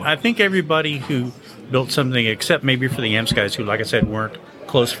I think everybody who built something, except maybe for the Amps guys, who, like I said, weren't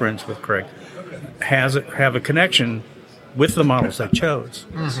close friends with Craig, have a connection with the models they chose.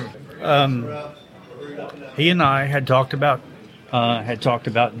 He and I had talked about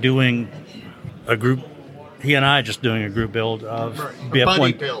doing a group. He and I just doing a group build of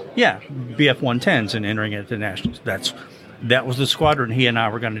BF 110s and entering it to nationals. That was the squadron he and I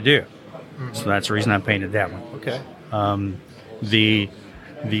were going to do. So that's the reason I painted that one. Okay. The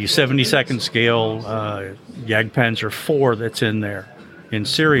 72nd scale Jagdpanzer 4 that's in there in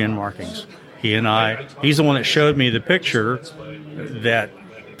Syrian markings. He's the one that showed me the picture that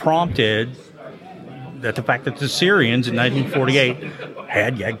prompted that the fact that the Syrians in 1948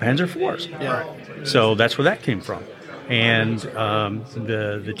 had Jagdpanzer 4s. Yeah. So that's where that came from. And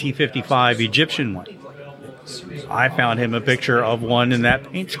the T-55 Egyptian one, I found him a picture of one in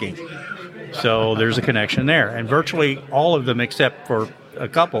that paint scheme. So there's a connection there. And virtually all of them, except for a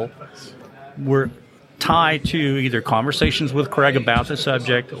couple, were tied to either conversations with Craig about the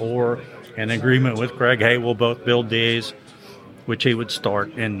subject or an agreement with Craig, hey, we'll both build these, which he would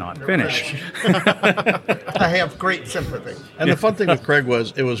start and not finish. I have great sympathy. And the fun thing with Craig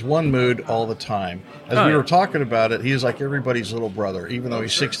was it was one mood all the time. As we were talking about it, he was like everybody's little brother. Even though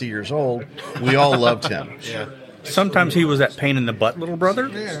he's 60 years old, we all loved him. Yeah. Sometimes he was that pain in the butt little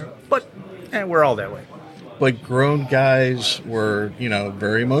brother, but we're all that way. But grown guys were,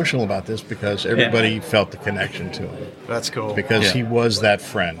 very emotional about this because everybody felt the connection to him. That's cool. Because he was that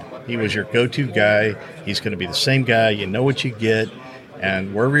friend. He was your go-to guy. He's going to be the same guy. You know what you get.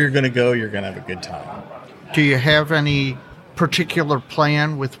 And wherever you're going to go, you're going to have a good time. Do you have any particular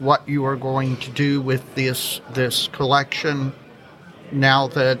plan with what you are going to do with this collection now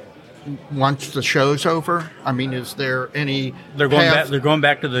that once the show's over? I mean, is there any... They're going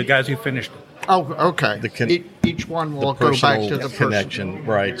back to the guys who finished it. Oh, okay. Each one will go back to the connection,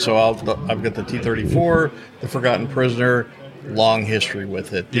 right? So I've got the T-34, the Forgotten Prisoner, long history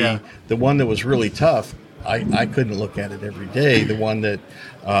with it. The one that was really tough, I couldn't look at it every day. The one that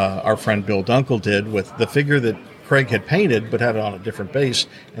our friend Bill Dunkel did with the figure that Craig had painted, but had it on a different base,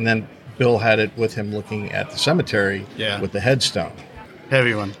 and then Bill had it with him looking at the cemetery with the headstone.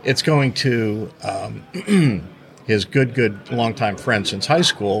 Heavy one. It's going to his good longtime friend since high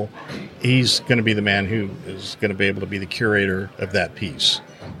school. He's going to be the man who is going to be able to be the curator of that piece.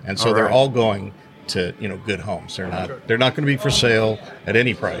 And so they're all going to good homes. They're not going to be for sale at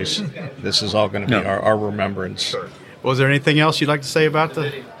any price. This is all going to be our remembrance. Was there anything else you'd like to say about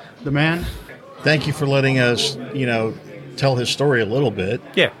the man? Thank you for letting us tell his story a little bit.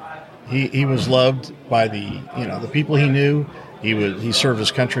 Yeah. He was loved by the people he knew. He served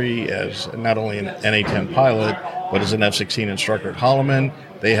his country as not only an NA-10 pilot, but as an F-16 instructor at Holloman.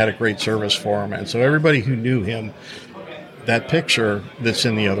 They had a great service for him. And so everybody who knew him, that picture that's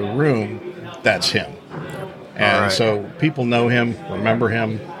in the other room, that's him. And so people know him, remember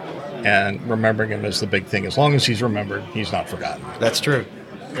him, and remembering him is the big thing. As long as he's remembered, he's not forgotten. That's true.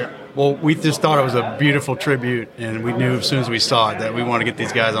 Yeah. Well, we just thought it was a beautiful tribute, and we knew as soon as we saw it that we want to get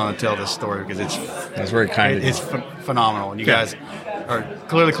these guys on and tell this story because that's very kind of you. It's phenomenal. And you guys are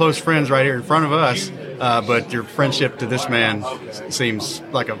clearly close friends right here in front of us, but your friendship to this man seems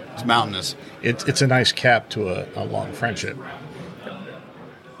like it's mountainous. It's a nice cap to a long friendship.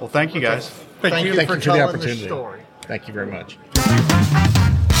 Well, thank you guys. Thank you for the opportunity. The story. Thank you very much.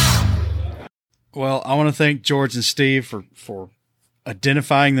 Well, I want to thank George and Steve for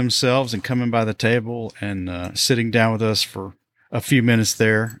identifying themselves and coming by the table and sitting down with us for a few minutes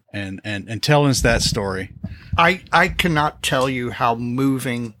there and telling us that story. I cannot tell you how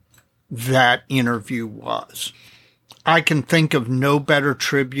moving that interview was. I can think of no better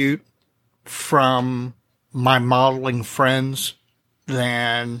tribute from my modeling friends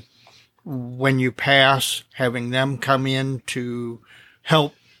than when you pass, having them come in to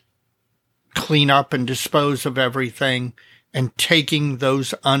help clean up and dispose of everything and taking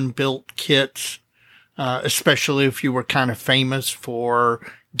those unbuilt kits, especially if you were kind of famous for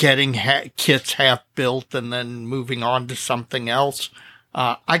getting kits half built and then moving on to something else.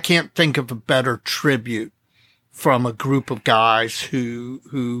 I can't think of a better tribute from a group of guys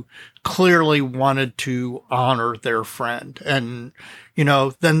who clearly wanted to honor their friend. And,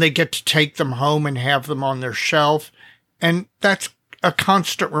 then they get to take them home and have them on their shelf. And that's a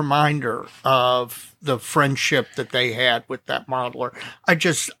constant reminder of the friendship that they had with that modeler.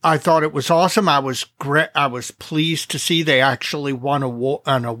 I thought it was awesome. I was pleased to see they actually won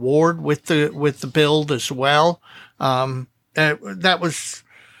an award with the build as well. That was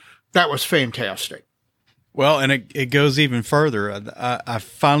fantastic. Well, and it goes even further. I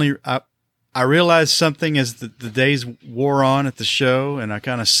I realized something as the days wore on at the show, and I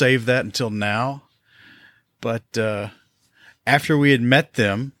kind of saved that until now. But after we had met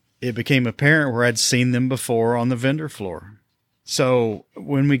them, it became apparent where I'd seen them before on the vendor floor. So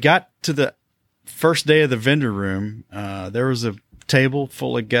when we got to the first day of the vendor room, there was a table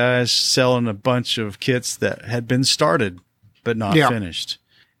full of guys selling a bunch of kits that had been started but not finished.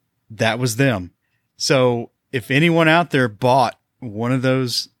 That was them. So if anyone out there bought one of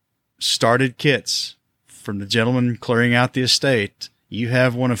those started kits from the gentleman clearing out the estate, you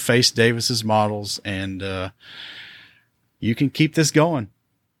have one of Face Davis's models, and you can keep this going.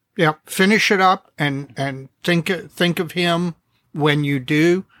 Yeah, finish it up and think of him when you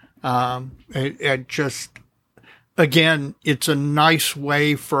do. It just, again, it's a nice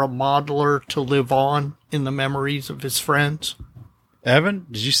way for a modeler to live on in the memories of his friends. Evan,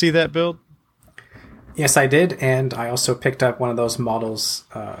 did you see that build? Yes, I did, and I also picked up one of those models,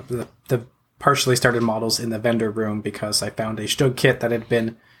 the partially started models in the vendor room, because I found a Stug kit that had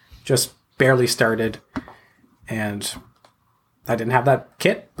been just barely started, and I didn't have that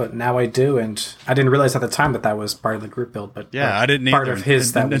kit, but now I do, and I didn't realize at the time that was part of the group build. But yeah, I didn't part either. Of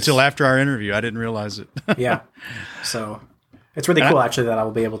his until after our interview. I didn't realize it. Yeah, so it's really cool actually that I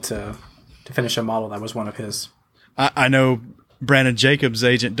will be able to finish a model that was one of his. I know Brandon Jacobs,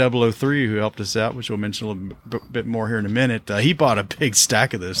 Agent 003, who helped us out, which we'll mention a little bit more here in a minute. He bought a big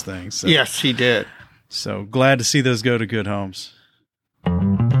stack of those things. So. Yes, he did. So glad to see those go to good homes.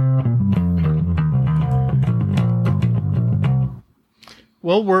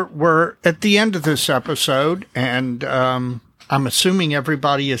 Well, we're at the end of this episode, and I'm assuming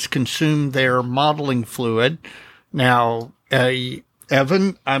everybody has consumed their modeling fluid. Now,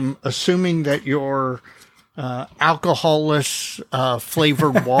 Evan, I'm assuming that your alcoholless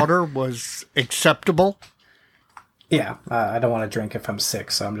flavored water was acceptable. Yeah, I don't want to drink if I'm sick,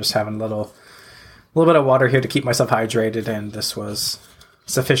 so I'm just having a little bit of water here to keep myself hydrated, and this was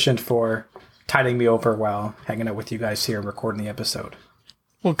sufficient for tiding me over while hanging out with you guys here and recording the episode.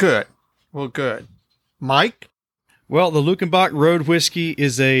 Well, good. Mike? Well, the Luckenbach Road Whiskey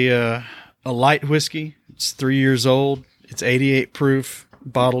is a light whiskey. It's 3 years old. It's 88 proof,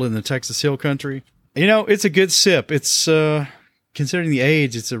 bottled in the Texas Hill Country. You know, it's a good sip. It's considering the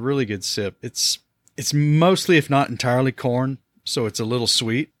age, it's a really good sip. It's mostly, if not entirely, corn, so it's a little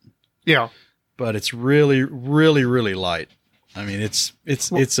sweet. Yeah, but it's really, really, really light. I mean, it's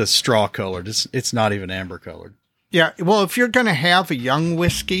a straw colored. It's not even amber colored. Yeah, well, if you're going to have a young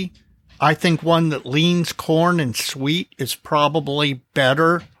whiskey, I think one that leans corn and sweet is probably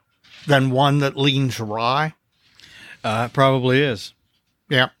better than one that leans rye. It probably is.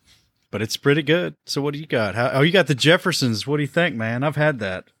 Yeah. But it's pretty good. So what do you got? You got the Jeffersons. What do you think, man? I've had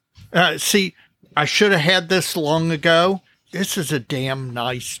that. See, I should have had this long ago. This is a damn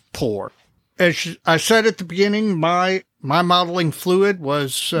nice pour. As I said at the beginning, my modeling fluid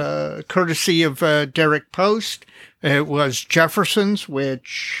was courtesy of Derek Post. It was Jefferson's,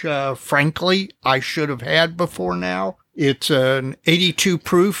 which, frankly, I should have had before now. It's an 82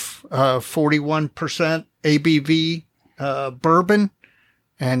 proof, 41% ABV bourbon,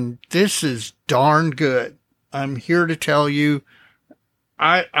 and this is darn good. I'm here to tell you,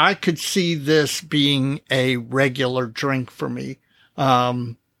 I could see this being a regular drink for me.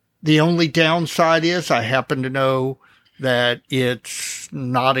 The only downside is I happen to know that it's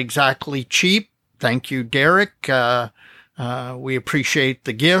not exactly cheap. Thank you, Derek. We appreciate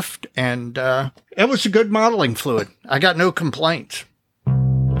the gift, and it was a good modeling fluid. I got no complaints.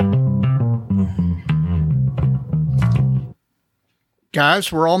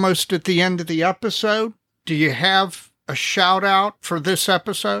 Guys, we're almost at the end of the episode. Do you have a shout out for this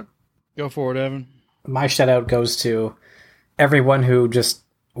episode? Go for it, Evan. My shout out goes to everyone who just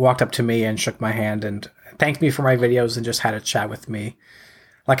walked up to me and shook my hand and thanked me for my videos and just had a chat with me.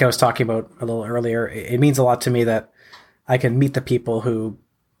 Like I was talking about a little earlier, it means a lot to me that I can meet the people who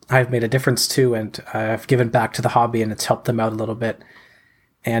I've made a difference to, and I've given back to the hobby, and it's helped them out a little bit.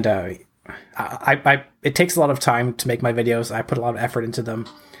 And it takes a lot of time to make my videos. I put a lot of effort into them,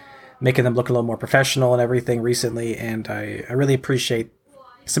 making them look a little more professional and everything recently, and I really appreciate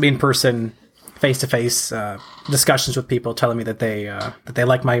some in-person, face-to-face discussions with people telling me that they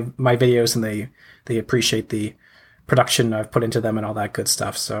like my videos and they appreciate the production I've put into them and all that good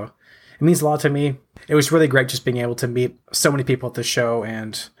stuff. So it means a lot to me. It was really great just being able to meet so many people at the show,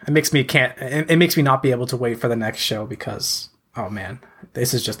 and it makes me not be able to wait for the next show because, oh man,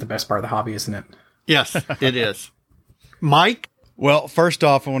 this is just the best part of the hobby, isn't it? Yes, it is. Mike? Well, first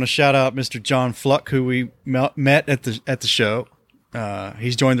off, I want to shout out Mr. John Fluck, who we met at the show.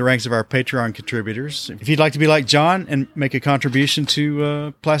 He's joined the ranks of our Patreon contributors. If you'd like to be like John and make a contribution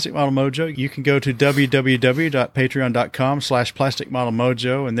to Plastic Model Mojo, you can go to www.patreon.com/Plastic Model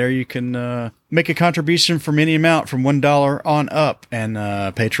Mojo, and there you can make a contribution from any amount from $1 on up, and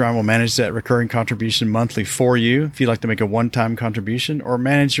Patreon will manage that recurring contribution monthly for you. If you'd like to make a one-time contribution or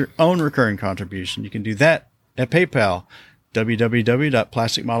manage your own recurring contribution, you can do that at PayPal.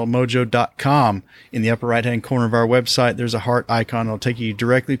 www.plasticmodelmojo.com. In the upper right-hand corner of our website, there's a heart icon. It'll take you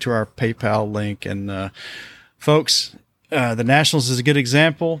directly to our PayPal link. And folks, the Nationals is a good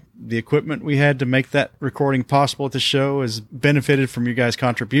example. The equipment we had to make that recording possible at the show has benefited from you guys'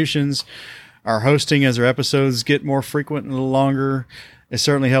 contributions. Our hosting, as our episodes get more frequent and a little longer, has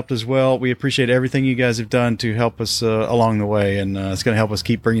certainly helped as well. We appreciate everything you guys have done to help us along the way, and it's going to help us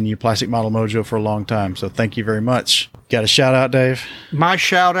keep bringing you Plastic Model Mojo for a long time. So thank you very much. Got a shout out, Dave? My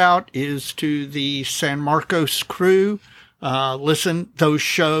shout out is to the San Marcos crew. Listen, those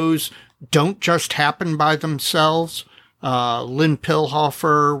shows don't just happen by themselves. Lynn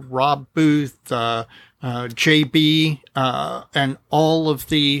Pilhofer, Rob Booth, JB, and all of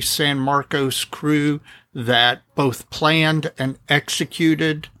the San Marcos crew that both planned and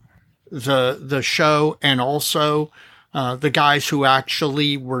executed the show, and also the guys who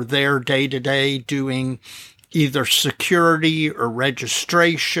actually were there day to day doing either security or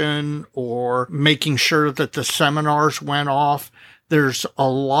registration or making sure that the seminars went off. There's a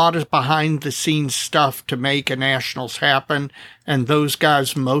lot of behind-the-scenes stuff to make a Nationals happen, and those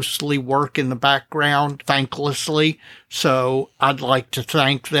guys mostly work in the background, thanklessly. So I'd like to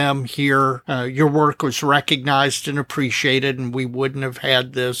thank them here. Your work was recognized and appreciated, and we wouldn't have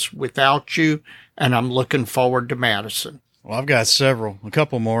had this without you, and I'm looking forward to Madison. Well, I've got several, a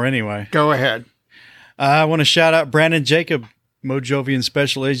couple more anyway. Go ahead. I want to shout out Brandon Jacob, Mojovian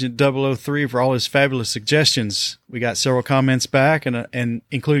Special Agent 003, for all his fabulous suggestions. We got several comments back, and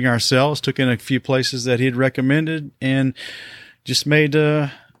including ourselves, took in a few places that he had recommended, and just made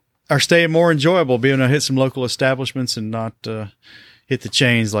our stay more enjoyable, being able to hit some local establishments and not hit the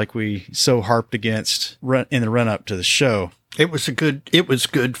chains like we so harped against in the run-up to the show. It was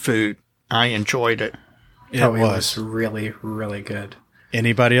good food. I enjoyed it. It was really, really good.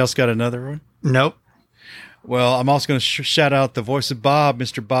 Anybody else got another one? Nope. Well, I'm also going to shout out the voice of Bob,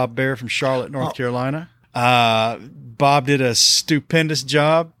 Mr. Bob Bear from Charlotte, North Carolina. Bob did a stupendous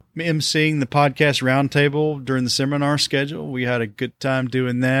job emceeing the podcast roundtable during the seminar schedule. We had a good time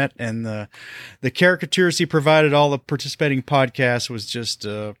doing that, and the caricatures he provided all the participating podcasts was just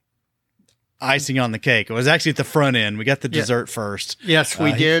icing on the cake. It was actually at the front end. We got the dessert first. Yes,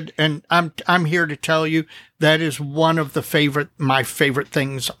 we did, and I'm here to tell you that is one of my favorite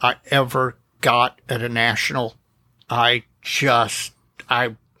things I ever got at a national. I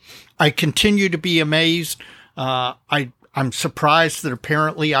continue to be amazed. I'm surprised that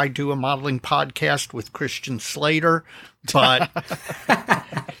apparently I do a modeling podcast with Christian Slater, but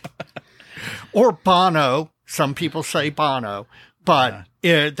or Bono. Some people say Bono, but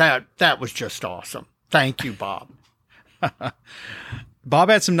that was just awesome. Thank you, Bob. Bob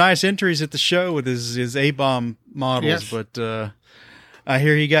had some nice entries at the show with his A-bomb models, yes. But I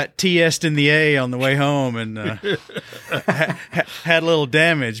hear he got TS'd in the A on the way home and had a little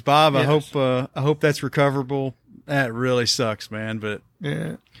damage. Bob, yes. I hope that's recoverable. That really sucks, man. But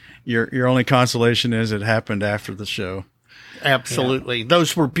your only consolation is it happened after the show. Absolutely, yeah.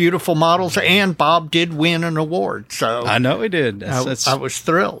 Those were beautiful models, and Bob did win an award. So I know he did. I was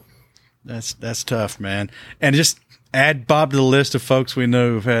thrilled. That's tough, man. And just add Bob to the list of folks we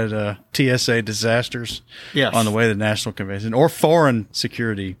know who've had TSA disasters on the way to the national convention, or foreign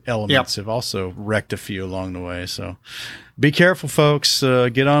security elements have also wrecked a few along the way. So be careful, folks.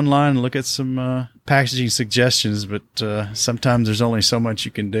 Get online and look at some packaging suggestions, but sometimes there's only so much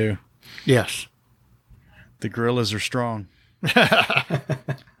you can do. Yes. The gorillas are strong.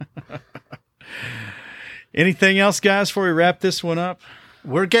 Anything else, guys, before we wrap this one up?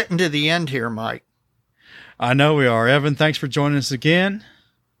 We're getting to the end here, Mike. I know we are. Evan, thanks for joining us again.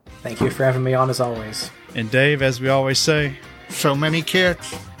 Thank you for having me on, as always. And Dave, as we always say, so many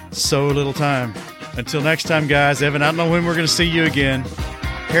kits, so little time. Until next time, guys. Evan, I don't know when we're going to see you again.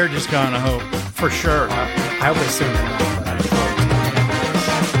 Heritage Con, I hope. For sure. I hope it's soon enough.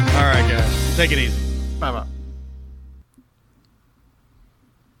 All right, guys. Take it easy. Bye-bye.